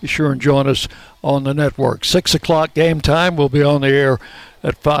 be sure and join us on the network. 6 o'clock game time. We'll be on the air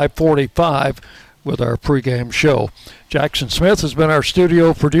at 5:45 with our pregame show. Jackson Smith has been our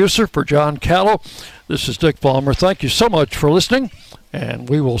studio producer for John Callow. This is Dick Ballmer. Thank you so much for listening, and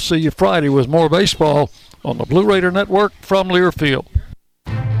we will see you Friday with more baseball on the Blue Raider Network from Learfield.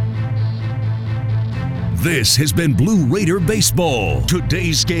 This has been Blue Raider Baseball.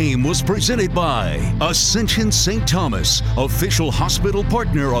 Today's game was presented by Ascension St. Thomas, official hospital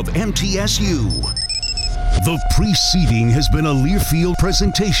partner of MTSU. The preceding has been a Learfield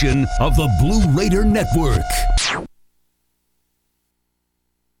presentation of the Blue Raider Network.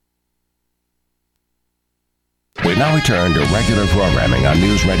 We now return to regular programming on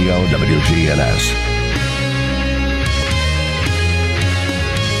News Radio WGNS.